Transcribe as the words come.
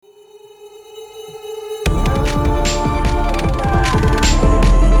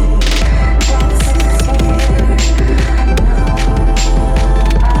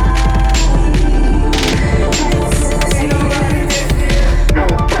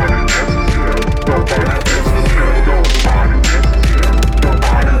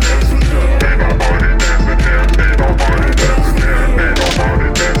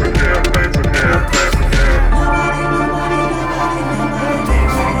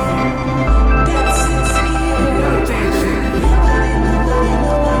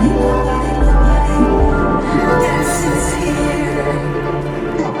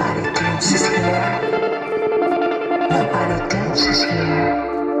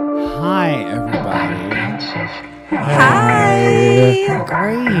Hi, everybody. Hi.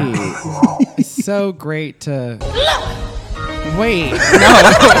 Great. It's so great to... Wait,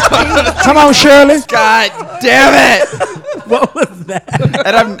 no. Come on, Shirley. God damn it. What was that?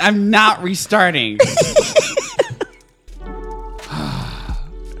 And I'm not restarting.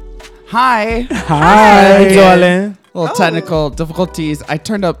 Hi. Hi, darling. Little technical difficulties. I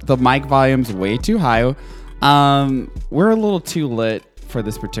turned up the mic volumes way too high. We're a little too lit for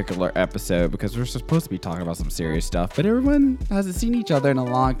this particular episode because we're supposed to be talking about some serious stuff, but everyone hasn't seen each other in a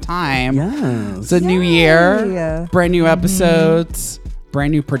long time. Yes. It's a new year, brand new episodes,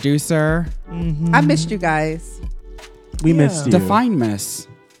 brand new producer. I missed you guys. We missed you. Define miss.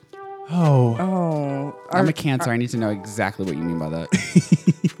 Oh. I'm a Cancer. I need to know exactly what you mean by that.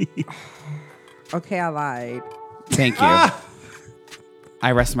 Okay, I lied. Thank you.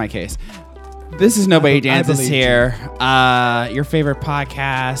 I rest my case. This is Nobody Dances here. Your favorite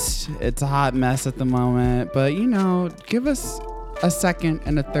podcast. It's a hot mess at the moment, but give us a second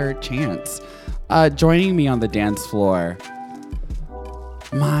and a third chance. Joining me on the dance floor,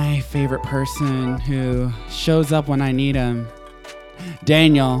 my favorite person who shows up when I need him,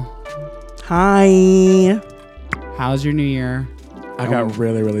 Daniel. Hi. How's your new year? I got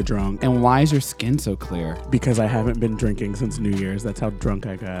really, really drunk. And why is your skin so clear? Because I haven't been drinking since New Year's. That's how drunk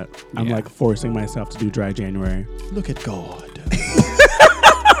I got. I'm like forcing myself to do dry January. Look at God.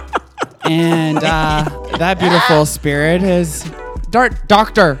 And that beautiful spirit is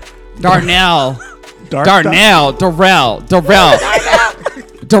Dr. Darnell. Darnell. Darrell.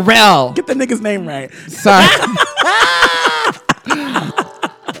 Get the nigga's name right. Sorry.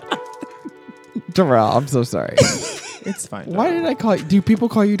 Darrell, I'm so sorry. It's fine. Why did I call you? Do people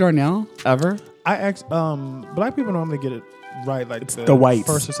call you Darnell ever? I asked, black people normally get it right, like it's the whites.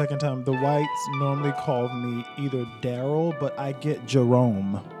 First or second time. The whites normally call me either Daryl, but I get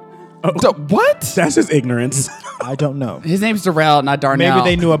Jerome. What? That's just ignorance. I don't know. His name's Darrell, not Darnell. Maybe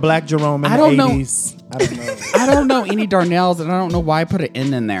they knew a black Jerome in the 80s. I don't know. I don't know any Darnells, and I don't know why I put an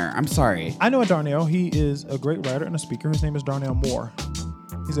N in there. I'm sorry. I know a Darnell. He is a great writer and a speaker. His name is Darnell Moore.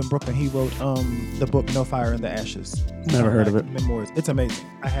 He's in Brooklyn. He wrote the book No Fire in the Ashes. Never heard of it. Memoirs. It's amazing.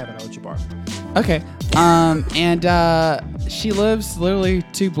 I have it. I'll let you borrow. Okay. And she lives literally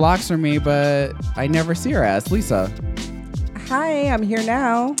 2 blocks from me, but I never see her as Lisa. Hi, I'm here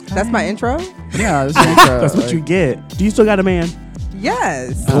now. That's my intro? Yeah, this is intro. That's what you get. Do you still got a man?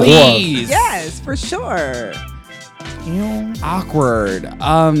 Yes. Please. Yes, for sure. Awkward.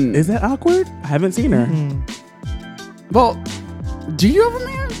 Is that awkward? I haven't seen her. Well, do you have a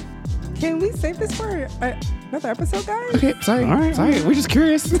man? Can we save this for another episode, guys? Okay, sorry. All right. Sorry, we're just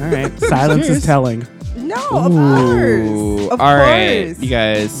curious. All right. Silence is telling. No, of course. Of All right, course. you This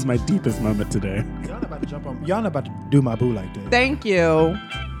guys. is my deepest moment today. Y'all not about to jump on. Y'all not about to do my boo like that. Thank you. All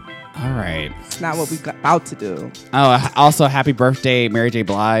right. It's not what we got about to do. Oh, also, happy birthday, Mary J.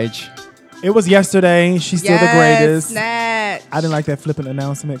 Blige. It was yesterday. She's still the greatest. Snatch. I didn't like that flippant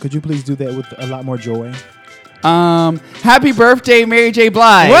announcement. Could you please do that with a lot more joy? Happy birthday, Mary J.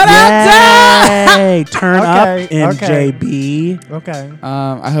 Blige. What up, Yay! Turn Okay, up, MJB. Okay.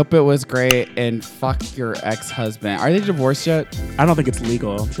 I hope it was great, and fuck your ex-husband. Are they divorced yet? I don't think it's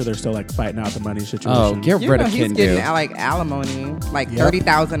legal. I'm sure they're still like fighting out the money situation. Oh, get You rid know of he's Kendu. getting like alimony, like Yep.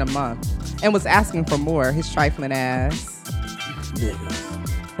 $30,000 a month, and was asking for more. His trifling ass.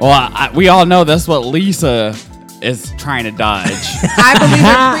 Well, we all know that's what Lisa is trying to dodge. I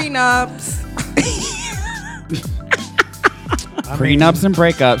believe in prenups. Prenups and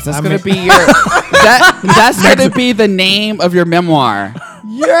breakups. That's gonna be your. That's gonna be the name of your memoir.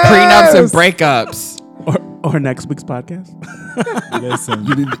 Yes! Prenups and breakups. Or next week's podcast. Listen.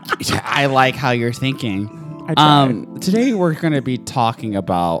 I like how you're thinking. I tried. Today we're gonna be talking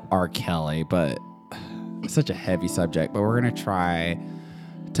about R. Kelly, but it's such a heavy subject. But we're gonna try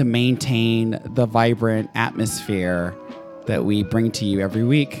to maintain the vibrant atmosphere that we bring to you every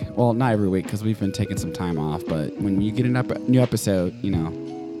week. Well, not every week because we've been taking some time off. But when you get a new episode, we're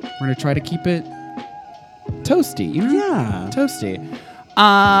gonna try to keep it toasty. Yeah. Toasty.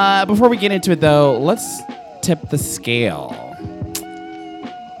 Before we get into it, though, let's tip the scale.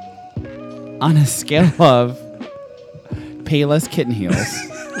 On a scale of Payless Kitten Heels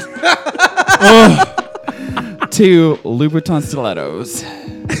to Louboutin Stilettos,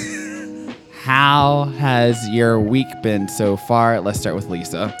 how has your week been so far? Let's start with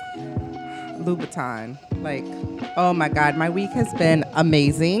Lisa. Louboutin. Like, oh my God, my week has been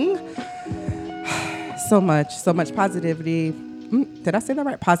amazing. So much positivity. Did I say that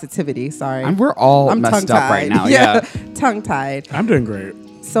right? Positivity, sorry. We're all messed up right now. Yeah. Tongue-tied. I'm doing great.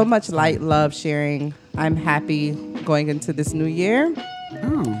 So much light, love, sharing. I'm happy going into this new year.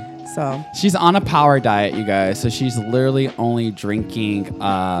 Oh. So She's on a power diet, you guys. So she's literally only drinking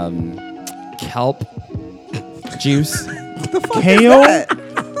kelp juice. the fuck Kale? is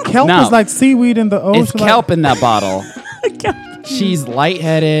that? Kelp No. is like seaweed in the ocean. It's kelp in that bottle. She's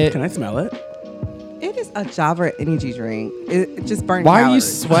lightheaded. Can I smell it? It is a Java energy drink. It just burns. Why are you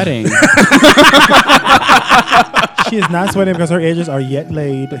calories. sweating? She is not sweating because her edges are yet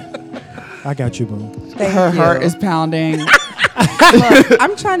laid. I got you, boo. Thank Her you. heart is pounding. Look,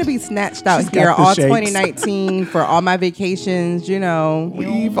 I'm trying to be snatched out She's here got the all shakes. 2019 for all my vacations. You know,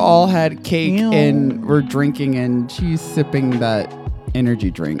 We've all had cake and we're drinking, and she's sipping that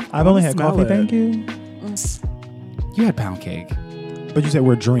energy drink. I've only had smell coffee, it. thank you. You had pound cake. But you said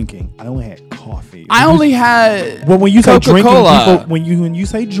we're drinking. I only had coffee. I only had Well, when you say drinking, Coca-Cola. people, when you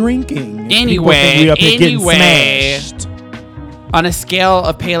say drinking, people Anyway, think we up here getting anyway. smashed. On a scale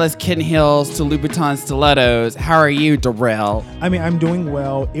of Payless Kitten Heels to Louboutin Stilettos, how are you, Darrell? I mean, I'm doing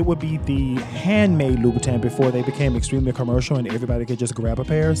well. It would be the handmade Louboutin before they became extremely commercial and everybody could just grab a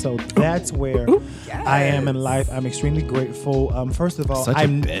pair. So that's where I am in life. I'm extremely grateful. First of all, Such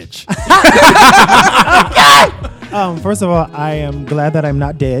I'm a bitch. First of all, I am glad that I'm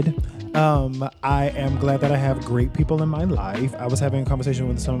not dead. I am glad that I have great people in my life. I was having a conversation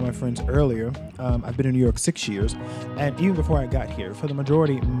with some of my friends earlier. I've been in New York 6 years, and even before I got here, for the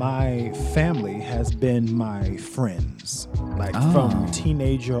majority, my family has been my friends, like from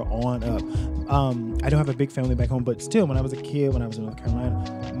teenager on up. I don't have a big family back home, but still, when I was a kid, when I was in North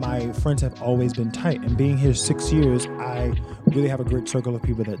Carolina, my friends have always been tight. And being here 6 years, I really have a great circle of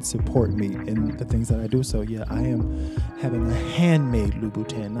people that support me in the things that I do. So yeah, I am having a handmade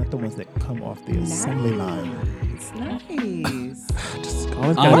Louboutin, not the ones that come off the assembly line. it's nice. Always What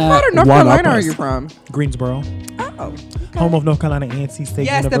What gotta part of North one-up Carolina are us. you from? Greensboro, Oh, home of North Carolina A&T State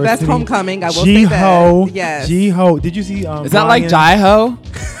yes, University. the best homecoming. I will say G-Ho. that. Yes. G-Ho. Did you see? Is that like Ryan? Jai-Ho?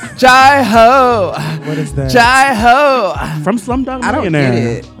 Jai-Ho! What is that? Jai-Ho! From Slumdog I don't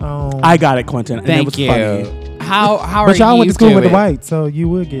Millionaire. get it. Oh. I got it, Quentin. And it Thank was you. funny. How are But y'all you went to school with the doing? whites, so you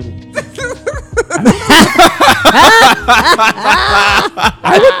would get it.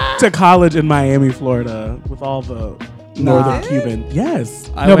 I went to college in Miami, Florida, with all the Northern Cuban. Yes,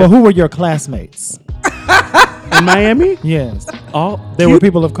 No, but who were your classmates? in Miami, Yes. all They were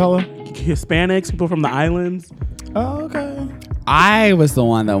people of color? Hispanics, people from the islands. Oh, okay. I was the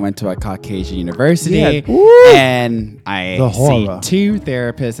one that went to a Caucasian university, Yeah. and I The see horror. 2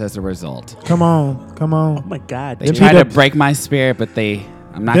 therapists as a result. Come on. Come Oh on. my God, They Them tried to PW break my spirit, but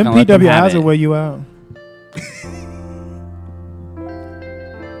I'm not Them going to let them have PWIs it. will wear you out.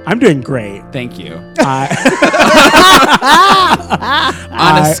 I'm doing great. Thank you. I,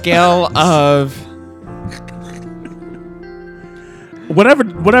 On a scale of whatever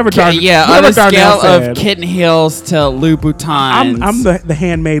on whatever a scale Darnell of said. kitten heels to Louboutins. I'm the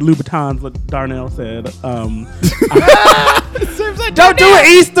handmade Louboutins, like Darnell said. Don't do it,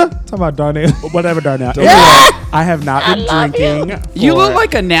 Easter. Talking about Darnell. Whatever Darnell. Anyway, I have not been drinking. You for- look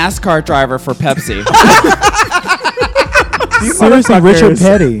like a NASCAR driver for Pepsi. These Seriously, Richard motherfuckers-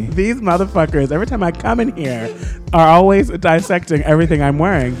 Petty. These motherfuckers, every time I come in here, are always dissecting everything I'm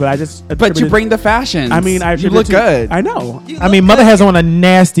wearing. But I just. But you attributed- bring the fashions. I mean, I you look attribute to- good. I know. You I mean, look Mother good. has on a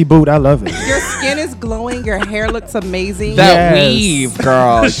nasty boot. I love it. Your skin is glowing. Your hair looks amazing. That Yes. weave,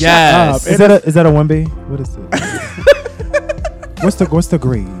 girl. Yes. up. Is that a 1B? What is it? What's the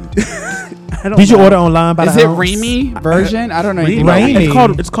grade? I don't Did you know. order online by Is the it ounce? Remy version? I don't know anything Remy. about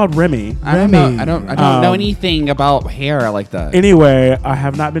Remy. It's called Remy. I don't know. Remy. I don't know Um, anything about hair like that. Anyway, I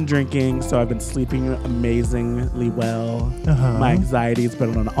have not been drinking, so I've been sleeping amazingly well. Uh-huh. My anxiety's been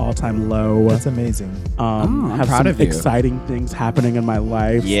on an all-time low. That's amazing. I'm have proud some of you. exciting exciting things happening in my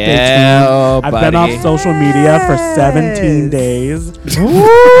life. Stay Yeah, tuned. I've been buddy. off social media for 17 days.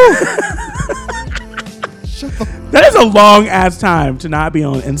 That is a long ass time to not be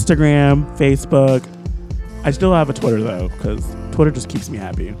on Instagram, Facebook. I still have a Twitter though, because Twitter just keeps me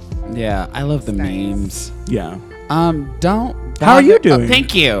happy. Yeah, I love the Nice. memes. Yeah. Don't. How are you doing?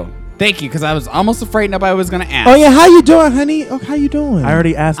 Thank you, because I was almost afraid nobody was gonna ask. Oh yeah, how you doing, honey? Oh, how you doing? I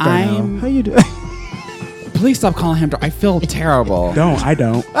already asked her now. How you doing? Please stop calling him. I feel terrible. I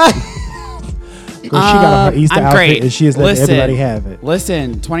don't. Girl, she got her Easter I'm outfit great. and she is letting everybody have it.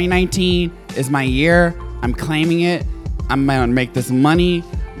 Listen, 2019 is my year. I'm claiming it. I'm gonna make this money.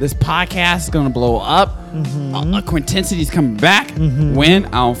 This podcast is gonna blow up. Quintensity's coming back. When? I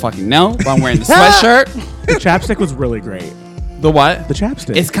don't fucking know. But I'm wearing the sweatshirt. The chapstick was really great. The what? The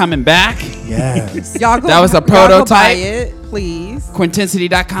chapstick. It's coming back. Yes. Y'all go, That was a y'all go buy prototype. it, please.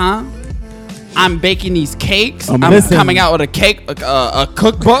 Quintensity.com. I'm baking these cakes. Oh, I'm listen. coming out with a cake, a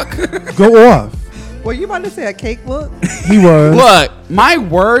cookbook. Go off. Were you about to say a cake look? He was. Look, my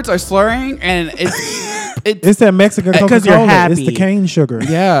words are slurring, and It's that Mexican Coca-Cola. 'Cause you're happy. It's the cane sugar.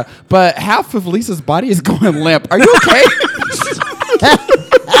 yeah. But half of Lisa's body is going limp. Are you okay?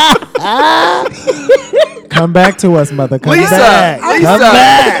 Come back to us, mother. Come Lisa, back. Lisa, Come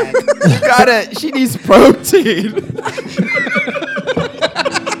back. you got it. She needs protein.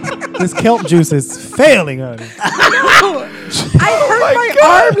 This kelp juice is failing, honey. I hurt my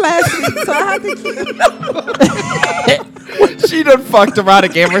arm last week, so I had to keep. She done fucked around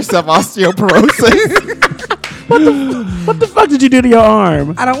and gave herself osteoporosis. What the fuck did you do to your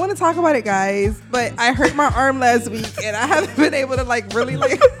arm? I don't want to talk about it, guys, but I hurt my arm last week, and I haven't been able to really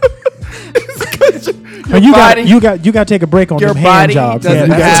And you got to take a break on Your them hand body jobs.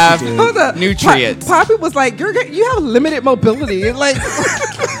 doesn't you got- have Hold up. nutrients. Poppy was like, you have limited mobility. Like,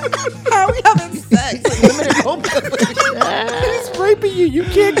 how are we having sex with limited mobility? He's raping you. You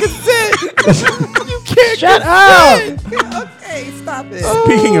can't consent. You can't Shut consent. Okay, stop it.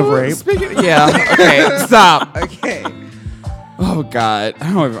 Speaking of rape. Yeah. Okay. Stop. Okay. Oh God.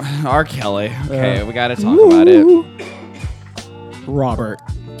 R. Kelly. Okay, we got to talk about it. Robert.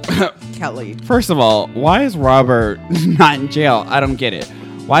 Kelly. First of all, why is Robert not in jail? I don't get it.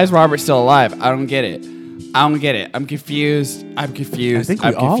 Why is Robert still alive? I don't get it. I'm confused. I think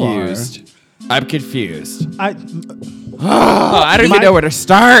we all are. I'm confused. I I don't even know where to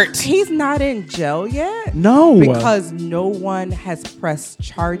start. He's not in jail yet. No. Because no one has pressed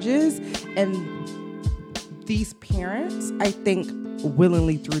charges, and these parents, I think,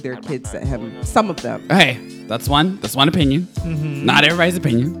 willingly threw their kids at him. Some of them. Hey, that's one opinion. Not everybody's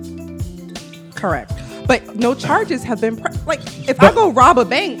opinion. Correct. But no charges have been if I go rob a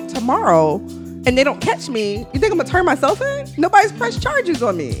bank tomorrow and they don't catch me, you think I'm gonna turn myself in? Nobody's pressed charges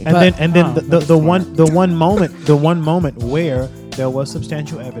on me. and then the one moment where there was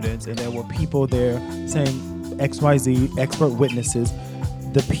substantial evidence and there were people there saying XYZ, expert witnesses.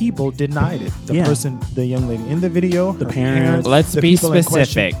 The people denied it. The young lady in the video, the parents. Let's the be people in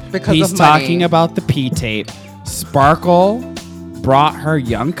question. specific. Because He's of money. talking about the P tape. Sparkle brought her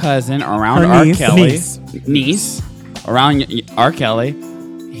young cousin around Her R. niece. Kelly. Niece. Around R. Kelly.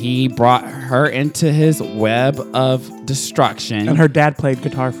 He brought her into his web of destruction. And her dad played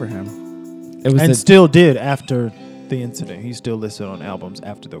guitar for him. It was And a- still did after the incident. He's still listed on albums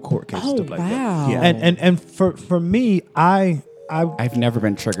after the court case and stuff like that. Yeah. And for me, I've never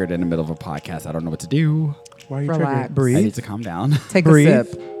been triggered in the middle of a podcast. I don't know what to do. Why are you Relax. triggered? I breathe. need to calm down. Take Breathe. a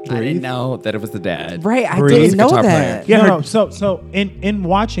sip. I didn't know that it was the dad. Right, I Breathe. didn't know Guitar that. player. Yeah, No, so in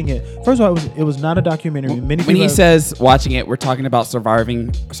watching it, first of all, it was not a documentary. Many When people he have- says watching it, we're talking about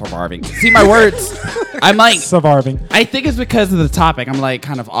surviving. See my words. I'm like, surviving. I think it's because of the topic. I'm like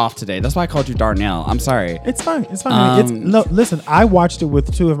kind of off today. That's why I called you Darnell. I'm sorry. It's fine. It's fine. Um, Listen, I watched it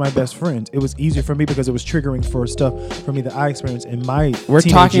with two of my best friends. It was easier for me because it was triggering for stuff for me that I experienced in my. We're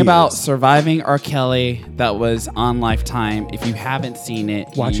teenage talking about years. surviving R. Kelly that was on Lifetime. If you haven't seen it,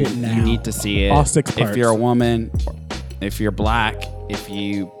 Watch you, it now. You need to see it. All 6 If parts. you're a woman, if you're black, if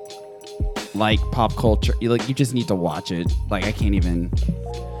you like pop culture, you just need to watch it. Like I can't even.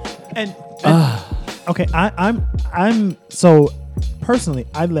 And okay, I'm so personally,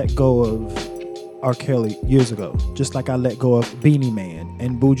 I let go of R. Kelly years ago, just like I let go of Beanie Man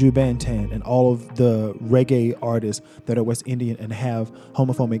and Buju Banton and all of the reggae artists that are West Indian and have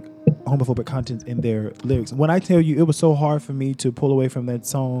homophobic content in their lyrics. When I tell you, it was so hard for me to pull away from that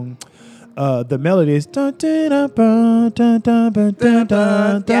song. The melody is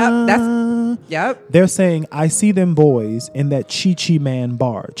Yep. They're saying, I see them boys in that Chi-Chi Man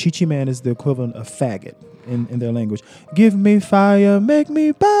bar. Chi-Chi Man is the equivalent of faggot in their language. Give me fire, make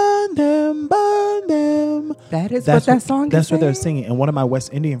me burn them, burn them. That is what that song is That's what they're saying? singing. And one of my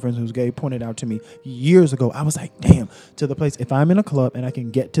West Indian friends who's gay pointed out to me years ago, I was like, damn, to the place, if I'm in a club and I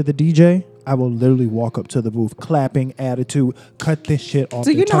can get to the DJ, I will literally walk up to the booth, clapping, attitude, cut this shit off.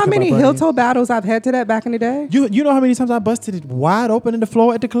 Do you and know how talk many about heel burning. toe battles I've had to that back in the day? You know how many times I busted it wide open in the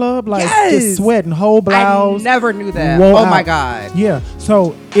floor at the club? Like Yes! just sweating, whole blouse. I never knew that. wore Oh my out. God. Yeah.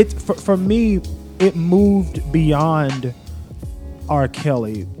 So it for me, it moved beyond R.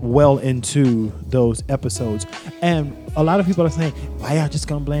 Kelly well into those episodes. And a lot of people are saying, why y'all just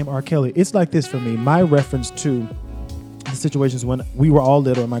gonna blame R. Kelly? It's like this for me. My reference to the situations when we were all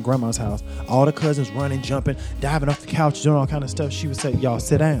little at my grandma's house, all the cousins running, jumping, diving off the couch, doing all kind of stuff. She would say, y'all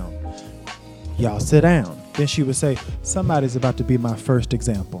sit down. Y'all sit down. Then she would say, somebody's about to be my first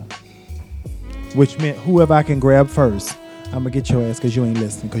example. Which meant whoever I can grab first, I'm gonna get your ass because you ain't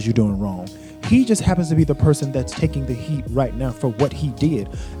listening because you're doing wrong. He just happens to be the person that's taking the heat right now for what he did.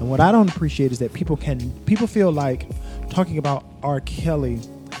 And what I don't appreciate is that people feel like talking about R. Kelly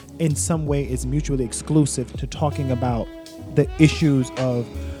in some way is mutually exclusive to talking about the issues of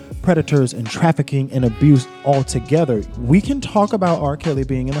predators and trafficking and abuse altogether. We can talk about R. Kelly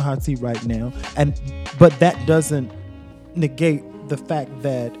being in the hot seat right now, but that doesn't negate the fact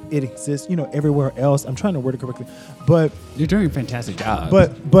that it exists, everywhere else. I'm trying to word it correctly, but You're doing a fantastic job.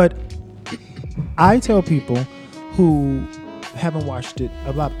 But I tell people who haven't watched it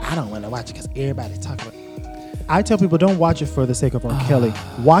about, I don't want to watch it because everybody's talking about it. I tell people don't watch it for the sake of R. Kelly.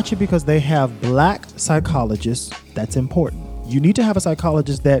 Watch it because they have black psychologists. That's important. You need to have a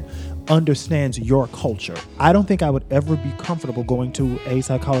psychologist that understands your culture. I don't think I would ever be comfortable going to a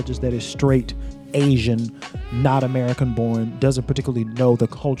psychologist that is straight Asian, not American born, doesn't particularly know the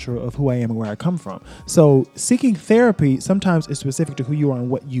culture of who I am and where I come from. So seeking therapy sometimes is specific to who you are and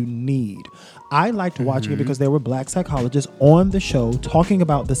what you need. I liked watching it because there were black psychologists on the show talking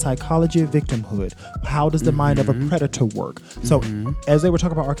about the psychology of victimhood. How does the mind of a predator work? So as they were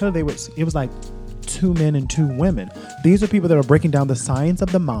talking about R. Kelly, it was like 2 men and 2 women. These are people that are breaking down the science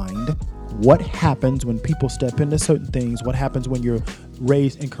of the mind. What happens when people step into certain things? What happens when you're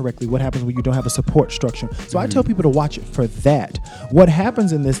raised incorrectly? What happens when you don't have a support structure? So I tell people to watch it for that. What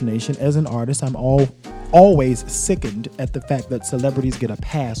happens in this nation, as an artist, I'm always sickened at the fact that celebrities get a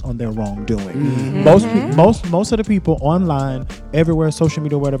pass on their wrongdoing. Most of the people online, everywhere, social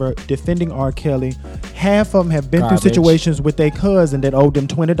media, whatever, defending R. Kelly, half of them have been through situations with their cousin that owed them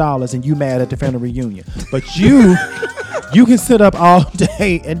 $20 and you mad at the family reunion. But you can sit up all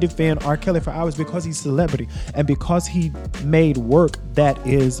day and defend R. Kelly for hours because he's a celebrity and because he made work that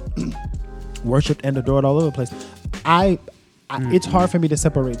is worshipped and adored all over the place. It's hard for me to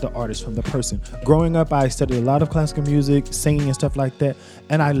separate the artist from the person. Growing up, I studied a lot of classical music, singing and stuff like that,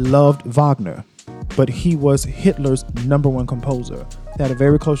 and I loved Wagner. But he was Hitler's #1 composer. They had a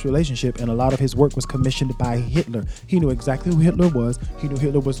very close relationship, and a lot of his work was commissioned by Hitler. He knew exactly who Hitler was. He knew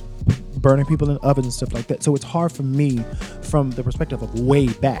Hitler was burning people in ovens and stuff like that. So it's hard for me, from the perspective of way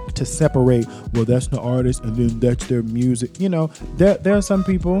back, to separate, well, that's the artist, and then that's their music. There are some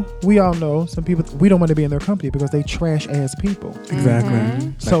people, we all know, some people, we don't want to be in their company because they trash-ass people. Exactly.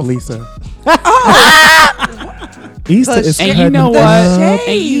 Like So Lisa. Issa is and cutting you know up. what?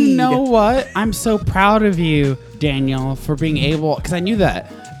 And you know what? I'm so proud of you, Daniel, for being able, because I knew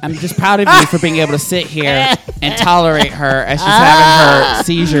that. I'm just proud of you for being able to sit here and tolerate her as she's having her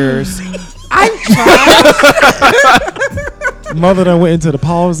seizures. I'm trying. Mother done went into the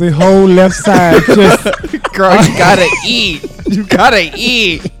palsy, whole left side. Just Girl, you gotta eat. You gotta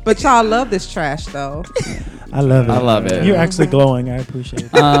eat. But y'all love this trash, though. I love it. I love it. You're actually glowing. I appreciate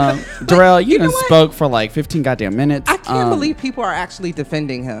it. Darrell, you know done what? spoke for like 15 goddamn minutes. I can't believe people are actually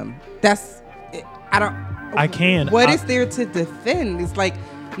defending him. I can. What is there to defend? It's like,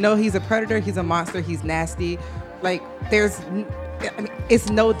 no, he's a predator. He's a monster. He's nasty. Like, it's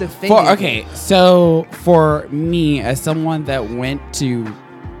no defending. So for me, as someone that went to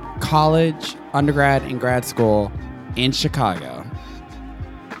college, undergrad, and grad school in Chicago,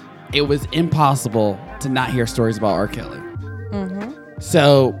 it was impossible to not hear stories about R. Kelly.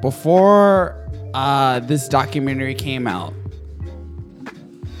 So before this documentary came out,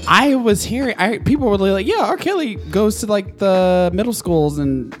 I was hearing people were like, yeah, R. Kelly goes to like the middle schools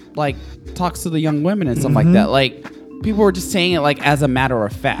and like talks to the young women and stuff like that. Like, people were just saying it like as a matter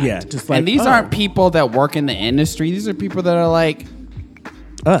of fact. Yeah, just like, and these aren't people that work in the industry. These are people that are like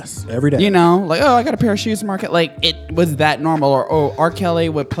us every day. Like, oh, I got a pair of shoes from R. Kelly. Like, it was that normal. Or, oh, R. Kelly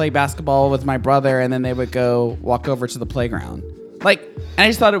would play basketball with my brother and then they would go walk over to the playground. Like, and I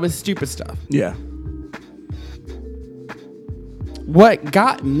just thought it was stupid stuff. Yeah. What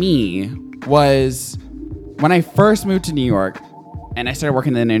got me was when I first moved to New York and I started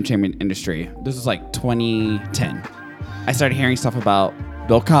working in the entertainment industry. This was like 2010. I started hearing stuff about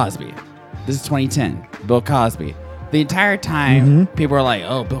Bill Cosby. This is 2010. Bill Cosby. The entire time, people were like,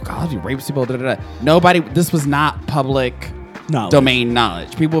 oh, Bill Cosby rapes people. Da, da, da. Nobody, this was not public domain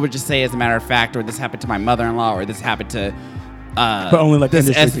knowledge. People would just say as a matter of fact, or this happened to my mother-in-law, or this happened to but only like this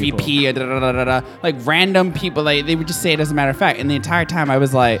industry SVP, or da, da, da, da, da. Like random people, like they would just say it as a matter of fact. And the entire time I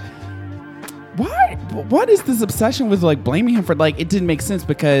was like, what is this obsession with like blaming him for? Like, it didn't make sense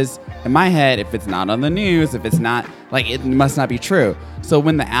because in my head, if it's not on the news, if it's not, like, it must not be true. So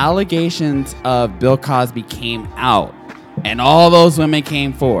when the allegations of Bill Cosby came out and all those women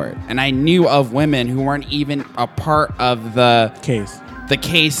came forward, and I knew of women who weren't even a part of the case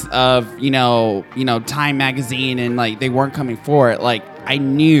of, Time Magazine, and like they weren't coming forward. Like, I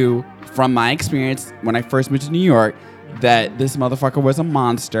knew from my experience when I first moved to New York that this motherfucker was a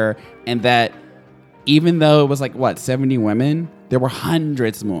monster, and that even though it was like 70 women, there were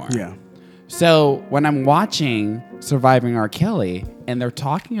hundreds more. Yeah. So when I'm watching Surviving R. Kelly and they're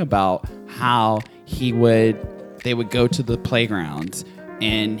talking about how they would go to the playgrounds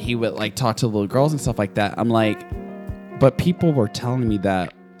and he would like talk to little girls and stuff like that. I'm like, but people were telling me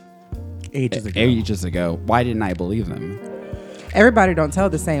that ages ago. Why didn't I believe them? Everybody don't tell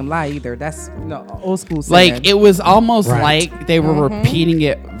the same lie either. That's old school saying. Like it was almost like they were repeating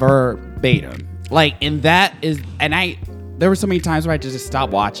it verbatim. Like, and that is, and there were so many times where I just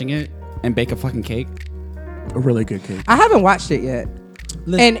stopped watching it and bake a fucking cake. A really good cake. I haven't watched it yet.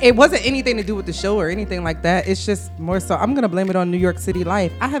 And it wasn't anything to do with the show or anything like that. It's just more so I'm gonna blame it on New York City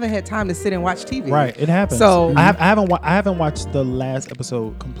life. I haven't had time to sit and watch TV. Right, it happens. So I haven't watched the last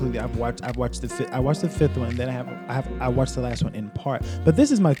episode completely. I watched the fifth one, and then I watched the last one in part. But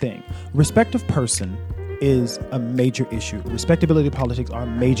this is my thing: respect of person is a major issue. Respectability politics are a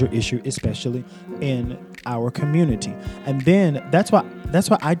major issue, especially in our community. And then that's why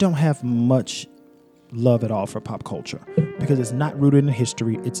I don't have much love at all for pop culture, because it's not rooted in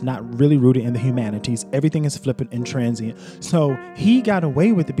history. It's not really rooted in the humanities. Everything is flippant and transient. So he got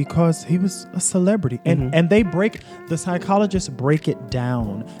away with it because he was a celebrity. And the psychologists break it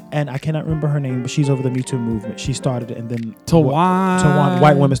down. And I cannot remember her name, but she's over the Me Too movement. She started it, and then Tawan.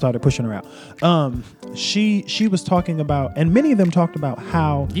 White women started pushing her out. She was talking about, and many of them talked about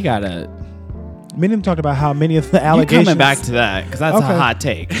how many of them talked about how many of the allegations. You're coming back to that because that's a hot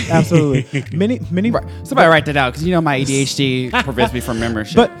take. Absolutely. Many. Somebody write that out because my ADHD prevents me from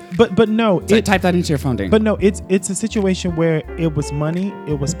membership. But no. So type that into your phone, ding. But no, it's a situation where it was money,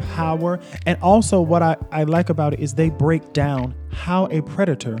 it was power, and also what I like about it is they break down how a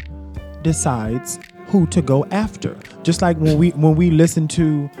predator decides who to go after. Just like when we listen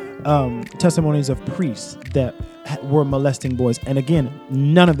to testimonies of priests that were molesting boys, and again,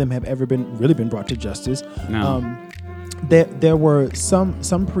 none of them have ever been brought to justice. No. There were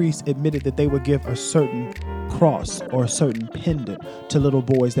some priests admitted that they would give a certain cross or a certain pendant to little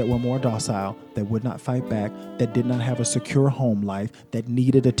boys that were more docile, that would not fight back, that did not have a secure home life, that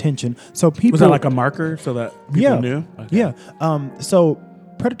needed attention. So people, was that like a marker so that people knew? Okay. Yeah. So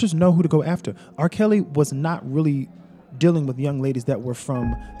predators know who to go after. R. Kelly was not really dealing with young ladies that were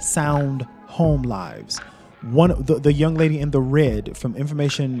from sound home lives. The young lady in the red, from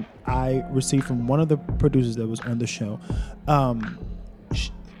information I received from one of the producers that was on the show, I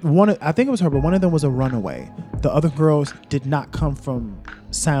think it was her, but one of them was a runaway. The other girls did not come from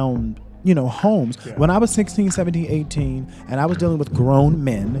sound, homes. Yeah. When I was 16, 17, 18, and I was dealing with grown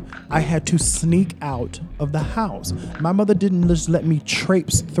men, I had to sneak out of the house. My mother didn't just let me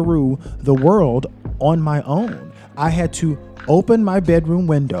traipse through the world on my own. I had to open my bedroom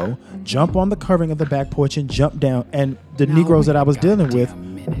window, jump on the covering of the back porch, and jump down. And the Negroes that I was dealing with,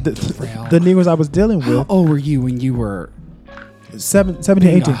 the Negroes I was dealing with. How old were you when you were 17,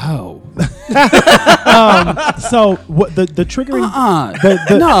 18? A hoe. So what the triggering?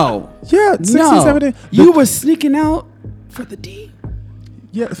 No. Yeah, 16, 17. You was sneaking out for the D.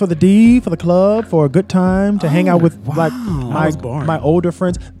 Yeah, for the D, for the club, for a good time, to hang out with like my older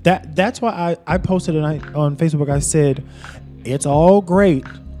friends. That's why I posted on Facebook. I said, it's all great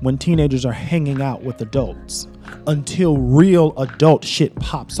when teenagers are hanging out with adults until real adult shit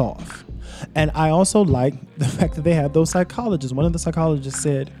pops off. And I also like the fact that they have those psychologists. One of the psychologists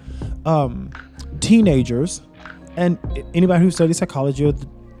said, teenagers, and anybody who studies psychology or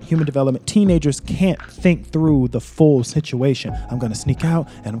human development, teenagers can't think through the full situation. I'm going to sneak out,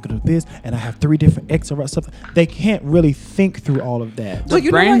 and I'm going to do this, and I have 3 different exes or stuff. They can't really think through all of that.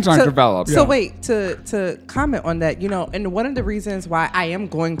 Their brains aren't developed. So wait, to comment on that, and one of the reasons why I am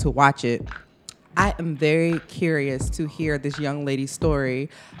going to watch it, I am very curious to hear this young lady's story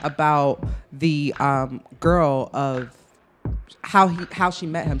about the girl of how she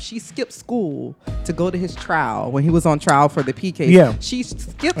met him. She skipped school to go to his trial when he was on trial for the P case. Yeah. She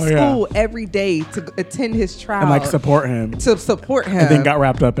skipped school every day to attend his trial. And support him. To support him. And then got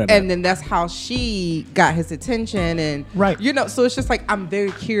wrapped up in it. And then that's how she got his attention. And, so it's just like, I'm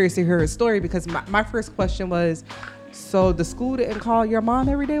very curious to hear her story, because my first question was, so the school didn't call your mom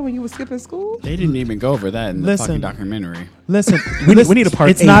every day when you were skipping school? They didn't even go over that in the fucking documentary. Listen, we need a part.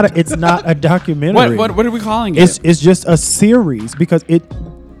 It's 8. It's not a documentary. What are we calling it? It's just a series, because it.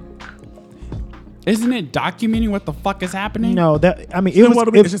 Isn't it documenting what the fuck is happening? No,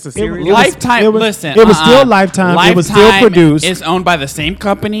 it's just a series. Lifetime. Listen, it was still Lifetime. It was still produced. It's owned by the same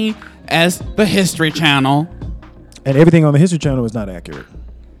company as the History Channel, and everything on the History Channel is not accurate.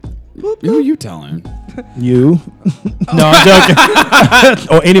 Who are you telling? You. No, I'm joking.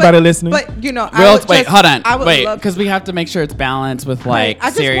 Or anybody listening. But you know, Wait, hold on. Wait, love because we have to make sure it's balanced with like I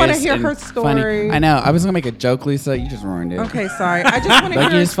just serious wanna hear and her funny. story. I know. I was gonna make a joke, Lisa. You just ruined it. Okay, sorry. I just want to Like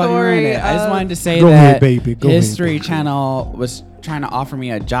hear you a just fucking ruined story. it. I just wanted to say Go that ahead, baby. Go ahead, History baby. Channel was trying to offer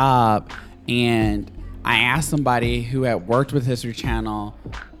me a job, and I asked somebody who had worked with History Channel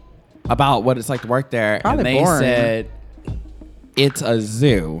about what it's like to work there, Probably and they boring. said it's a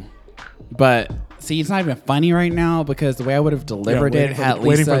zoo. But see, it's not even funny right now because the way I would have delivered waiting it for had the-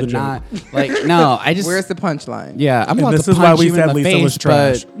 waiting for Lisa the not like no. I just Where's the punchline? yeah. I'm And about this to is why punch we you said in the Lisa was face,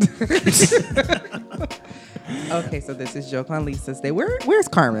 trash. but Okay, so this is Joke on Lisa's Day. Where's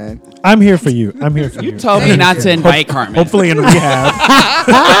Carmen? I'm here for you. I'm here for you. you told me not to invite Carmen. Hopefully in rehab.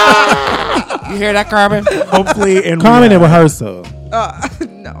 You hear that, Carmen? Hopefully in Carmen in rehab. rehearsal.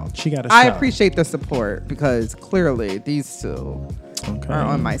 No. She got a I shot. appreciate the support because clearly these two Okay. are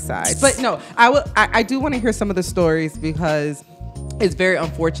on my side. But no, I do want to hear some of the stories because it's very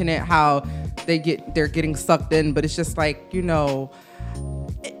unfortunate how they're getting sucked in. But it's just like, you know,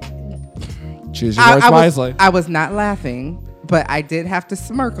 Choose your words wisely. I was not laughing, but I did have to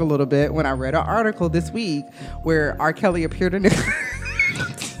smirk a little bit when I read an article this week where R. Kelly appeared in the.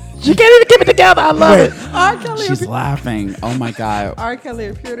 She can't even keep it together. I love it. R. Kelly She's appeared- laughing. Oh my god. R. Kelly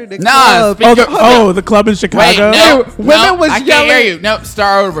appeared in the Nah, club. The club in Wait, Chicago. no, women was I can't yelling. hear you. No,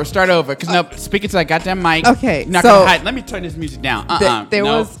 start over. Cause no, speaking to that goddamn mic. Okay, You're not so- gonna hide. Let me turn this music down. There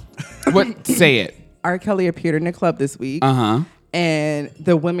no. was- What? Say it. R. Kelly appeared in the club this week. Uh huh. And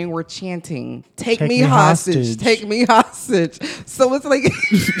the women were chanting, "Take me me hostage, hostage. take me hostage." So it's like,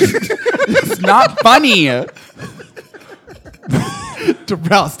 It's not funny.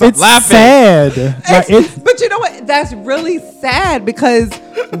 Darrell, stop It's laughing. sad. Like, it's, but you know what? That's really sad because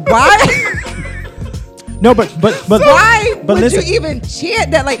why? no, but Why but would listen, you even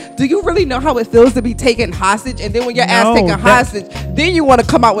chant that? Like, do you really know how it feels to be taken hostage? And then when your ass No, taken that- hostage, then you want to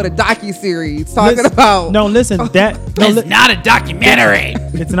come out with a docu-series talking listen- about. No, listen. That no, It's not a documentary.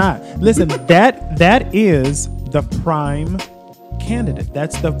 it's not. Listen, that is the prime candidate.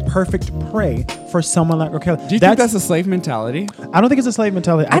 That's the perfect prey for someone like R. Kelly. Do you think that's a slave mentality? I don't think it's a slave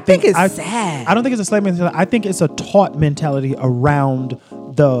mentality. I think it's sad. I don't think it's a slave mentality. I think it's a taught mentality around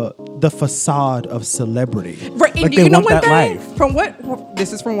the facade of celebrity. Right, and Like you they know want what? that life. From what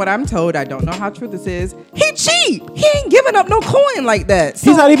this is from what I'm told. I don't know how true this is. He cheap. He ain't giving up no coin like that. So,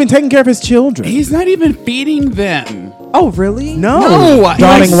 He's not even taking care of his children. He's not even feeding them. oh, really? No. No,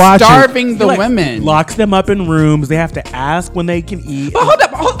 Darling, he's watch it. starving the Like, women. locks them up in rooms. They have to ask when they can eat. But hold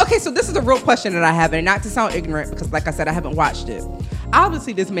up. Okay, so this is a real question that I have, and not to sound ignorant, because like I said, I haven't watched it.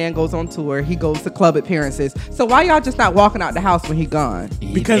 Obviously, this man goes on tour. He goes to club appearances. So why y'all just not walking out the house when he gone?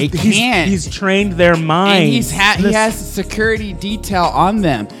 Because they can't. he's trained their minds. And he has security detail on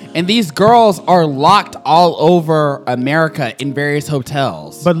them. And these girls are locked all over America in various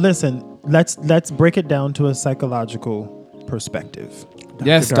hotels. But listen, let's break it down to a psychological perspective.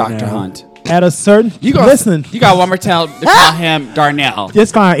 yes, Darnell. Dr. Hunt. At a certain listen, You got one more tell to call him Darnell.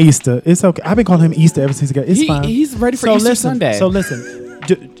 it's fine. Easter. It's okay. I've been calling him Easter ever since he got. It's fine. He's ready for Easter listen, Sunday. So listen.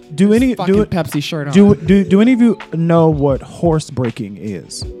 Do any Fucking do Pepsi shirt on. do any of you know what horse breaking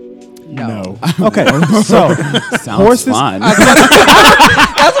is? no. Okay, so Sounds horses- fun. That's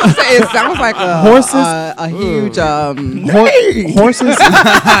what I'm saying. It sounds like Horses- a huge horses.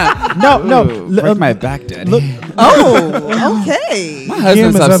 no. Break my back, Daddy. Look, Oh, okay. My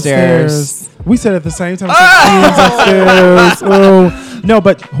husband's Jim is upstairs. We said it at the same time. Jim's upstairs. Oh. No,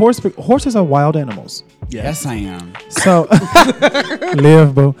 but horses are wild animals. Yes, I am. So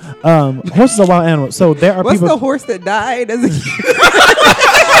live, boo. Horses are wild animals. So there are What's people. the horse that died as a kid?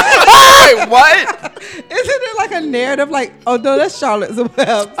 Wait, what? Isn't it like a narrative? Like, oh no, that's Charlotte's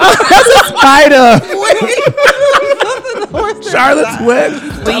Web. Spider. Charlotte's Web.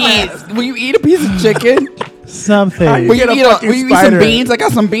 Please, will you eat a piece of chicken? Something. Will get you a eat, fucking will you eat some spider. beans? I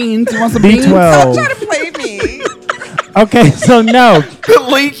got some beans. You want some B12. beans? Don't try to play me. Okay, so no. The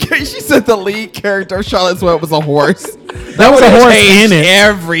lead, she said the lead character of Charlotte's Web was a horse. That was a horse Changed in it.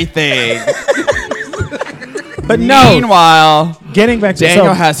 everything. But no. Meanwhile, Getting back to Daniel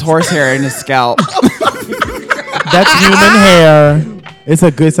so, has horsehair in his scalp. that's human hair. It's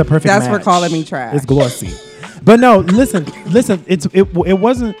a perfect That's match. for calling me trash. It's glossy. But no, listen. It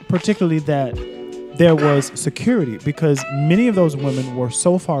wasn't particularly that there was security because many of those women were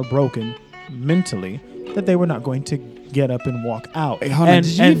so far broken mentally that they were not going to get up and walk out. Wait, hold on.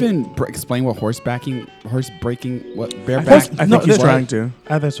 Did you even explain what horse breaking, what bareback? I think he's trying to.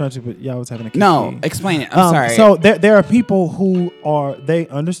 I was trying to, but y'all was having a No, kiki. explain it. I'm sorry. So there are people who they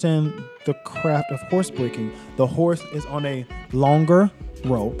understand the craft of horse breaking. The horse is on a longer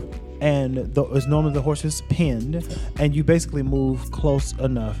rope and it's normally the horse is pinned, and you basically move close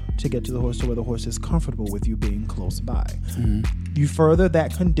enough to get to the horse to where the horse is comfortable with you being close by. You further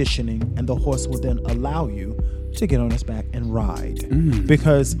that conditioning, and the horse will then allow you to get on its back and ride.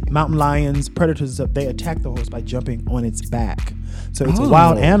 Because mountain lions, predators, they attack the horse by jumping on its back. So it's a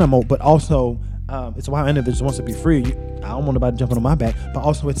wild animal, but also it's a wild animal that just wants to be free. I don't want nobody jumping on my back, but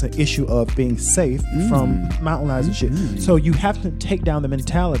also it's an issue of being safe from mountain lions and shit. So you have to take down the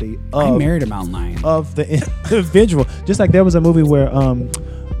mentality of I married a mountain lion. Of the individual. Just like there was a movie where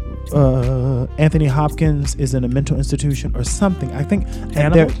Anthony Hopkins is in a mental institution or something. I think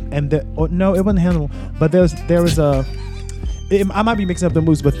no, it wasn't Hannibal, but there was a. I might be mixing up the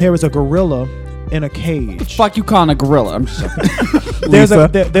movies, but there was a gorilla in a cage. Fuck you calling a gorilla? I'm just there's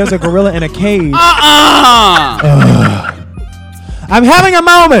a gorilla in a cage. I'm having a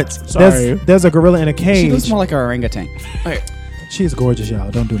moment. Sorry. There's a gorilla in a cage. She looks more like an orangutan. Okay. She's gorgeous,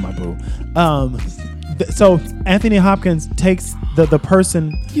 y'all. Don't do my boo. So Anthony Hopkins takes the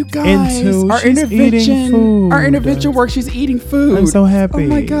person You guys, into our she's eating intervention. food. Our intervention works. She's eating food. I'm so happy. Oh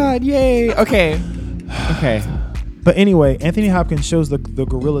my god! Yay! Okay. Okay. But anyway, Anthony Hopkins shows the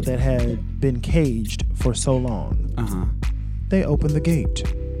gorilla that had been caged for so long. They opened the gate,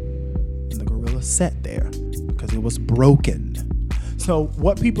 and the gorilla sat there because it was broken. So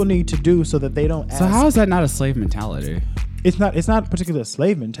what people need to do so that they don't ask, So how is that not a slave mentality? it's not particularly a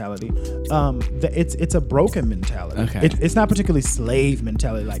slave mentality. It's a broken mentality. Okay. It's not particularly slave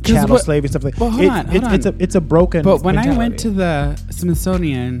mentality like 'Cause chattel what- slave and stuff like that. Well, hold on. It's a broken. But when mentality. I went to the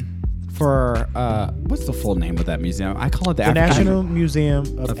Smithsonian for what's the full name of that museum? I call it the National Museum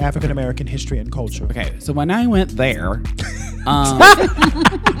of African American History and Culture. Okay, so when I went there,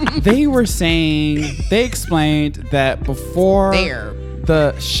 they were saying they explained that before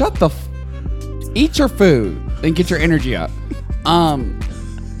eat your food and get your energy up.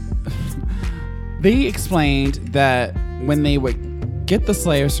 They explained that when they would get the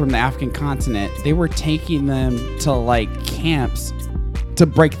slaves from the African continent, they were taking them to like camps to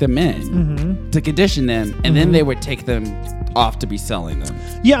break them in, to condition them, and then they would take them off to be selling them.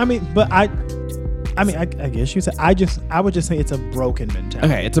 Yeah, I mean, but I guess you said I would just say it's a broken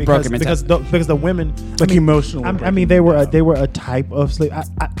mentality. Okay, it's a broken mentality because the women emotional. They were a type of slave.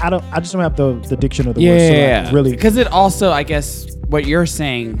 I just don't have the diction of the word. Yeah, so really, because it also, I guess, what you're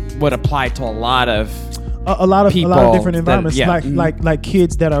saying would apply to a lot of a lot of different environments. That, like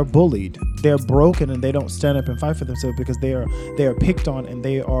kids that are bullied. They're broken and they don't stand up and fight for themselves because they are picked on and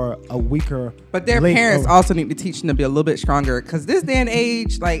they are a weaker. But their parents also need to teach them to be a little bit stronger because this day and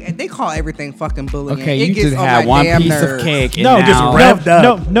age, like they call everything fucking bullying. Okay, it you gets just on had my one damn piece nerves. of cake.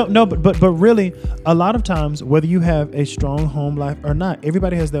 And No, now, but really, a lot of times, whether you have a strong home life or not,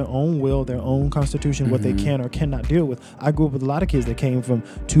 everybody has their own will, their own constitution, what they can or cannot deal with. I grew up with a lot of kids that came from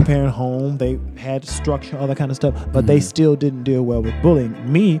 2-parent home. They had structure, all that kind of stuff, but they still didn't deal well with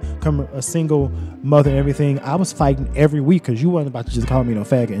bullying. Me, coming a single mother and everything, I was fighting every week because you wasn't about to just call me no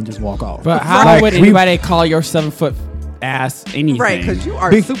faggot and just walk off. But how would anybody call your 7-foot ass anything? Right, because you are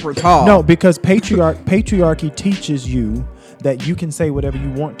super tall. No, because patriarchy teaches you that you can say whatever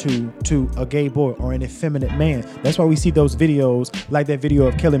you want to a gay boy or an effeminate man. That's why we see those videos, like that video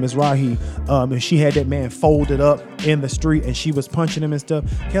of Kelly Mizrahi, and she had that man folded up in the street and she was punching him and stuff.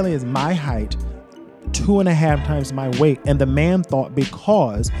 Kelly is my height, 2.5 times my weight, and the man thought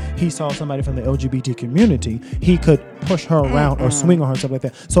because he saw somebody from the LGBT community, he could push her around or swing on her, stuff like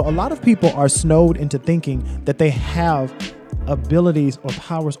that. So a lot of people are snowed into thinking that they have abilities or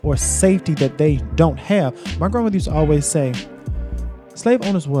powers or safety that they don't have. My grandmother used to always say, slave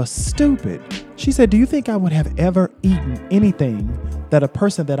owners were stupid. She said, do you think I would have ever eaten anything that a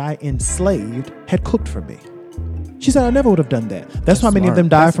person that I enslaved had cooked for me? She said, I never would have done that. That's why many of them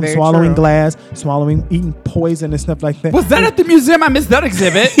died from swallowing glass, eating poison and stuff like that. Was that at the museum? I missed that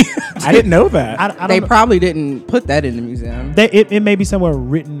exhibit. I didn't know that. I They don't know. probably didn't put that in the museum. It may be somewhere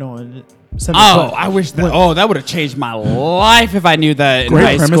written on something. Oh, I wish that. That would have changed my life if I knew that in Great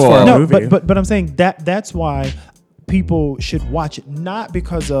high premise school. for a No, movie. but I'm saying that's why people should watch it, not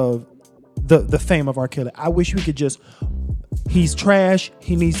because of the fame of R. Kelly. I wish we could just. He's trash.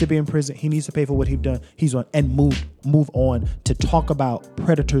 He needs to be in prison. He needs to pay for what he's done. He's on and move on to talk about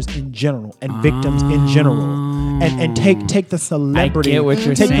predators in general and victims in general, and take the celebrity. I get what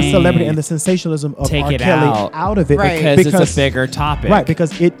you're take the saying. celebrity and the sensationalism of Take R. it Kelly out of it, Right. because it's a bigger topic. Right,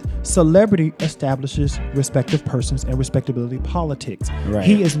 because celebrity establishes respective persons and respectability politics. Right.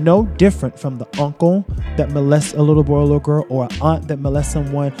 He is no different from the uncle that molests a little boy or little girl, or an aunt that molests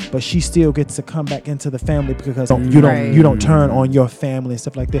someone, but she still gets to come back into the family because you don't turn on your family and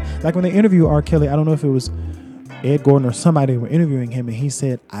stuff like that. Like when they interview R. Kelly, I don't know if it was Ed Gordon or somebody were interviewing him, and he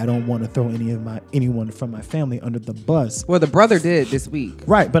said, "I don't want to throw anyone from my family under the bus." Well, the brother did this week.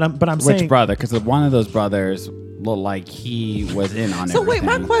 Right, but I'm saying Which brother? Because one of those brothers looked like he was in on it. So wait,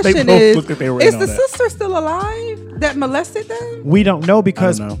 my They question both is: looked like they were is in the on that. sister still alive that molested them? we don't know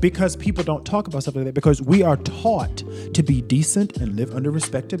because I don't know. because people don't talk about stuff like that because we are taught to be decent and live under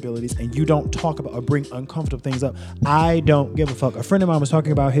respectabilities, and you don't talk about or bring uncomfortable things up. I don't give a fuck. A friend of mine was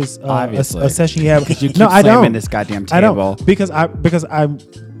talking about his Obviously. a session he had. You keep No, I slamming don't. this goddamn I table. don't because I'm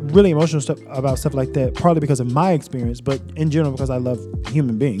really emotional stuff about stuff like that. Partly because of my experience, but in general because I love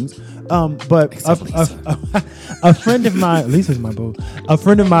human beings. But Except a friend of mine, Lisa's my boo. A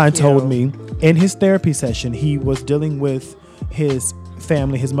friend of mine told me in his therapy session he was dealing with his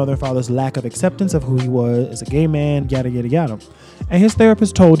family, his mother and father's lack of acceptance of who he was as a gay man, yada yada yada. And his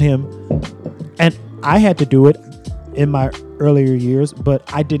therapist told him, and I had to do it in my earlier years, but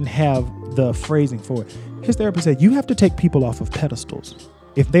I didn't have the phrasing for it. His therapist said, you have to take people off of pedestals.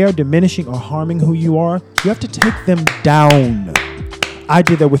 If they are diminishing or harming who you are, you have to take them down. I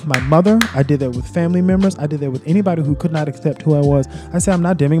did that with my mother. I did that with family members. I did that with anybody who could not accept who I was. I said, I'm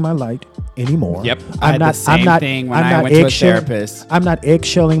not dimming my light anymore. Yep. I had the same thing when I went to a therapist. I'm not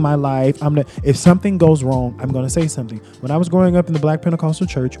eggshelling my life. If something goes wrong, I'm going to say something. When I was growing up in the Black Pentecostal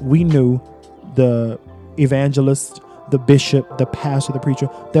church, we knew the evangelist, the bishop, the pastor, the preacher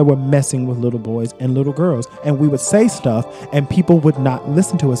that were messing with little boys and little girls. And we would say stuff and people would not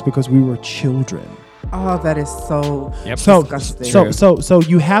listen to us because we were children. Oh, that is so So disgusting. so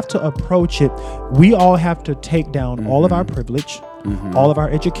you have to approach it. We all have to take down all of our privilege, all of our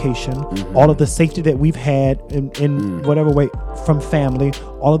education, all of the safety that we've had in whatever way from family,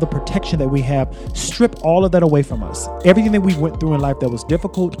 all of the protection that we have. Strip all of that away from us. Everything that we went through in life that was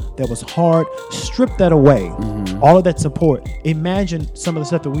difficult, that was hard, strip that away. All of that support. Imagine some of the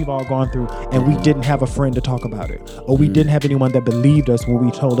stuff that we've all gone through and we didn't have a friend to talk about it. Or we didn't have anyone that believed us when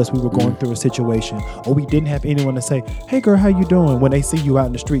we told us we were going through a situation. Or we didn't have anyone to say, hey girl, how you doing? When they see you out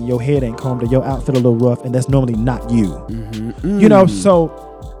in the street, your head ain't combed or your outfit a little rough, and that's normally not you. You know, so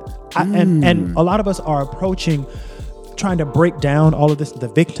and a lot of us are approaching trying to break down all of this, the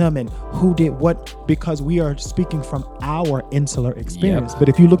victim and who did what, because we are speaking from our insular experience. But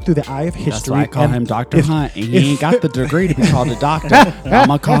if you look through the eye of history, That's why I call him Dr. Hunt, and he ain't got the degree to be called a doctor. I'm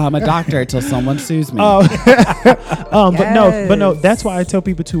gonna call him a doctor until someone sues me. But no, that's why I tell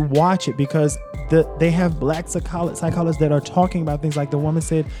people to watch it, because they have black psychologists that are talking about things like the woman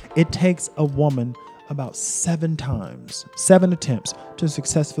said it takes a woman about 7 attempts to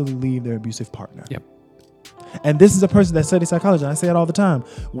successfully leave their abusive partner. Yep. And this is a person that studies psychology. And I say it all the time.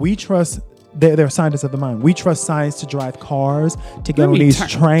 We trust, they're scientists of the mind. We trust science to drive cars, to get on these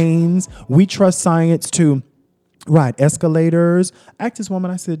trains. We trust science to ride escalators. I asked this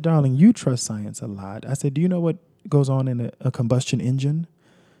woman, I said, darling, you trust science a lot. I said, do you know what goes on in a combustion engine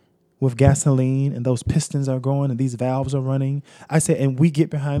with gasoline, and those pistons are going and these valves are running? I said, and we get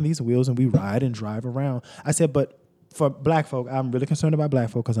behind these wheels and we ride and drive around. I said, but for black folk, I'm really concerned about black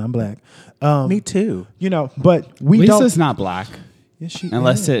folk because I'm black. Me too. You know, but we Lisa's don't. not black. Yes, she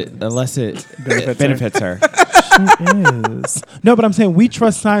Unless is. it benefits her. She is. No, but I'm saying we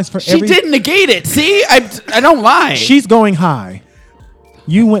trust science for She didn't negate it. See, I don't lie. She's going high.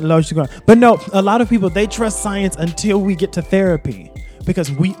 You went low, she's going. But no, a lot of people, they trust science until we get to therapy because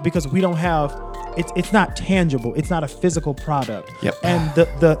we don't have. It's not tangible. It's not a physical product. Yep. And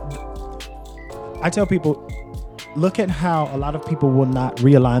I tell people, look at how a lot of people will not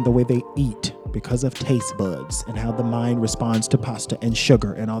realign the way they eat because of taste buds and how the mind responds to pasta and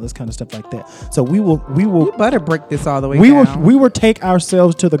sugar and all this kind of stuff like that. So we will. You better break this all the way We down. will take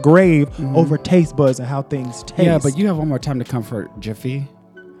ourselves to the grave over taste buds and how things taste. Yeah, but you have one more time to comfort Jiffy.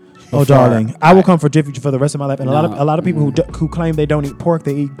 Oh, darling, I will come for Jiffy for the rest of my life. And No. a lot of people who claim they don't eat pork,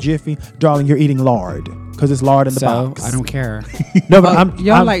 they eat Jiffy. Darling, you're eating lard because it's lard in the box. I don't care. No, but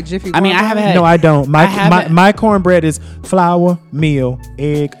y'all like Jiffy? I mean, I haven't had. No, I don't. haven't- My cornbread is flour, meal,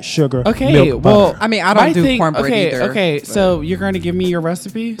 egg, sugar. Okay, milk, well, butter. I mean, I don't my do thing- cornbread okay, either. Okay, but- so you're going to give me your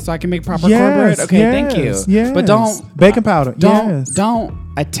recipe so I can make proper Yes, cornbread? Okay, thank you. yes. But don't Baking powder. Yes. Don't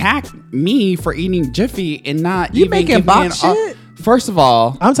attack me for eating Jiffy and not You even making give me box shit? First of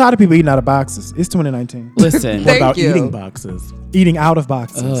all, I'm tired of people eating out of boxes. It's 2019. listen. What Thank about you. eating boxes? Eating out of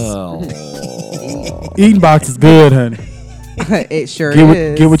boxes. Oh. Eating boxes good, honey. It sure Get what-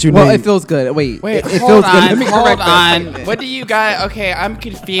 is. get what you well, need. it feels good. Wait, Wait, it hold feels on, good. Let me hold correct that on. statement. What do you guys? Okay, I'm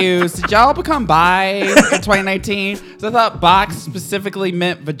confused. Did y'all become bi in 2019? So I thought box specifically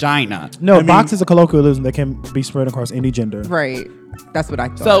meant vagina. No, I mean- box is a colloquialism that can be spread across any gender. Right. That's what I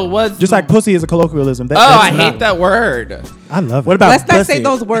thought. So what's Just like pussy is a colloquialism. I hate that word. I love What it. about Let's not pussy? say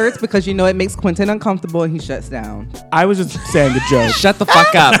those words because you know it makes Quentin uncomfortable and he shuts down. I was just saying the joke. Shut the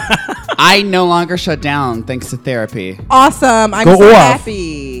fuck up. I no longer shut down thanks to therapy. Awesome. I'm Go so off.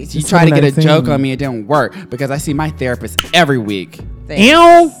 happy. You tried to get a 7:19. joke on me, it didn't work because I see my therapist every week.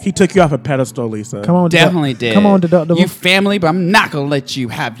 Thanks. He took you off a pedestal, Lisa. Come on, Definitely did. Come on, deductible. You family, but I'm not gonna let you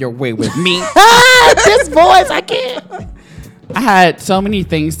have your way with me. This voice, I can't. I had so many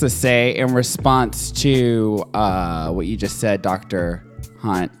things to say in response to what you just said, Dr.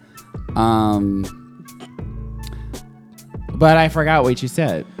 Hunt. But I forgot what you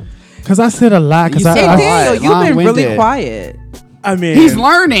said. Because I said a lot. Because You said Hey, a lot. Daniel, you've been Long-winded. really quiet. I mean, He's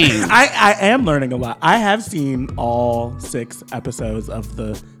learning. I am learning a lot. I have seen all 6 episodes of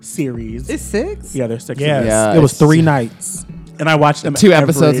the series. It's 6? Yeah, there's 6 Yes, of them. Yeah, it was it's- 3 nights. And I watch them 2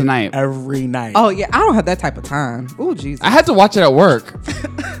 episodes a night. Every night. Oh, yeah. I don't have that type of time. Oh, Jesus. I had to watch it at work.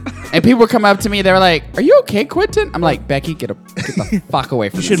 And people would come up to me, they were like, "Are you okay, Quentin?" I'm like, "Becky, get the fuck away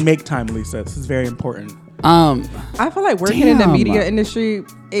from You me." should make time, Lisa. This is very important. I feel like working in the Damn. media industry,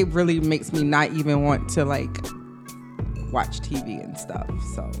 it really makes me not even want to like watch TV and stuff.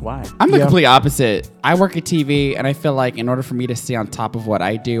 So Why? I'm the Yeah. complete opposite. I work at TV, and I feel like in order for me to stay on top of what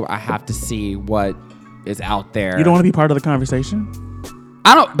I do, I have to see what is out there. You don't want to be part of the conversation?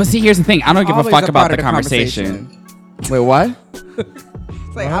 I don't. But see, here's the thing. I don't give a Always fuck a about part the of the conversation. Wait, what?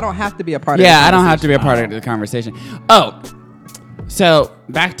 it's like I don't have to be a part of. Yeah, the I don't have to be a conversation. part of the conversation. Oh, so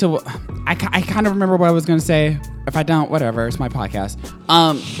back to I kind of remember what I was going to say. If I don't, whatever. It's my podcast.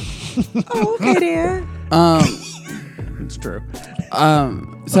 Oh, okay then. It's true.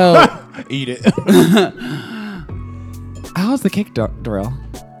 So Eat it. how's the cake drill?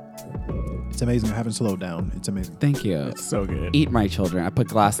 It's amazing. I haven't slowed down. It's amazing. Thank you. It's so good. Eat my children. I put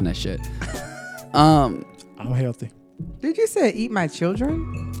glass in that shit. I'm healthy. Did you say eat my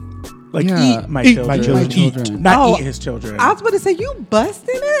children? Like, Yeah. eat my Eat children. my children. My children. Not Oh, eat his children. I was about to say you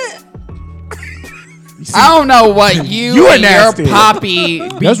busting it. I don't know what you are and your nasty. poppy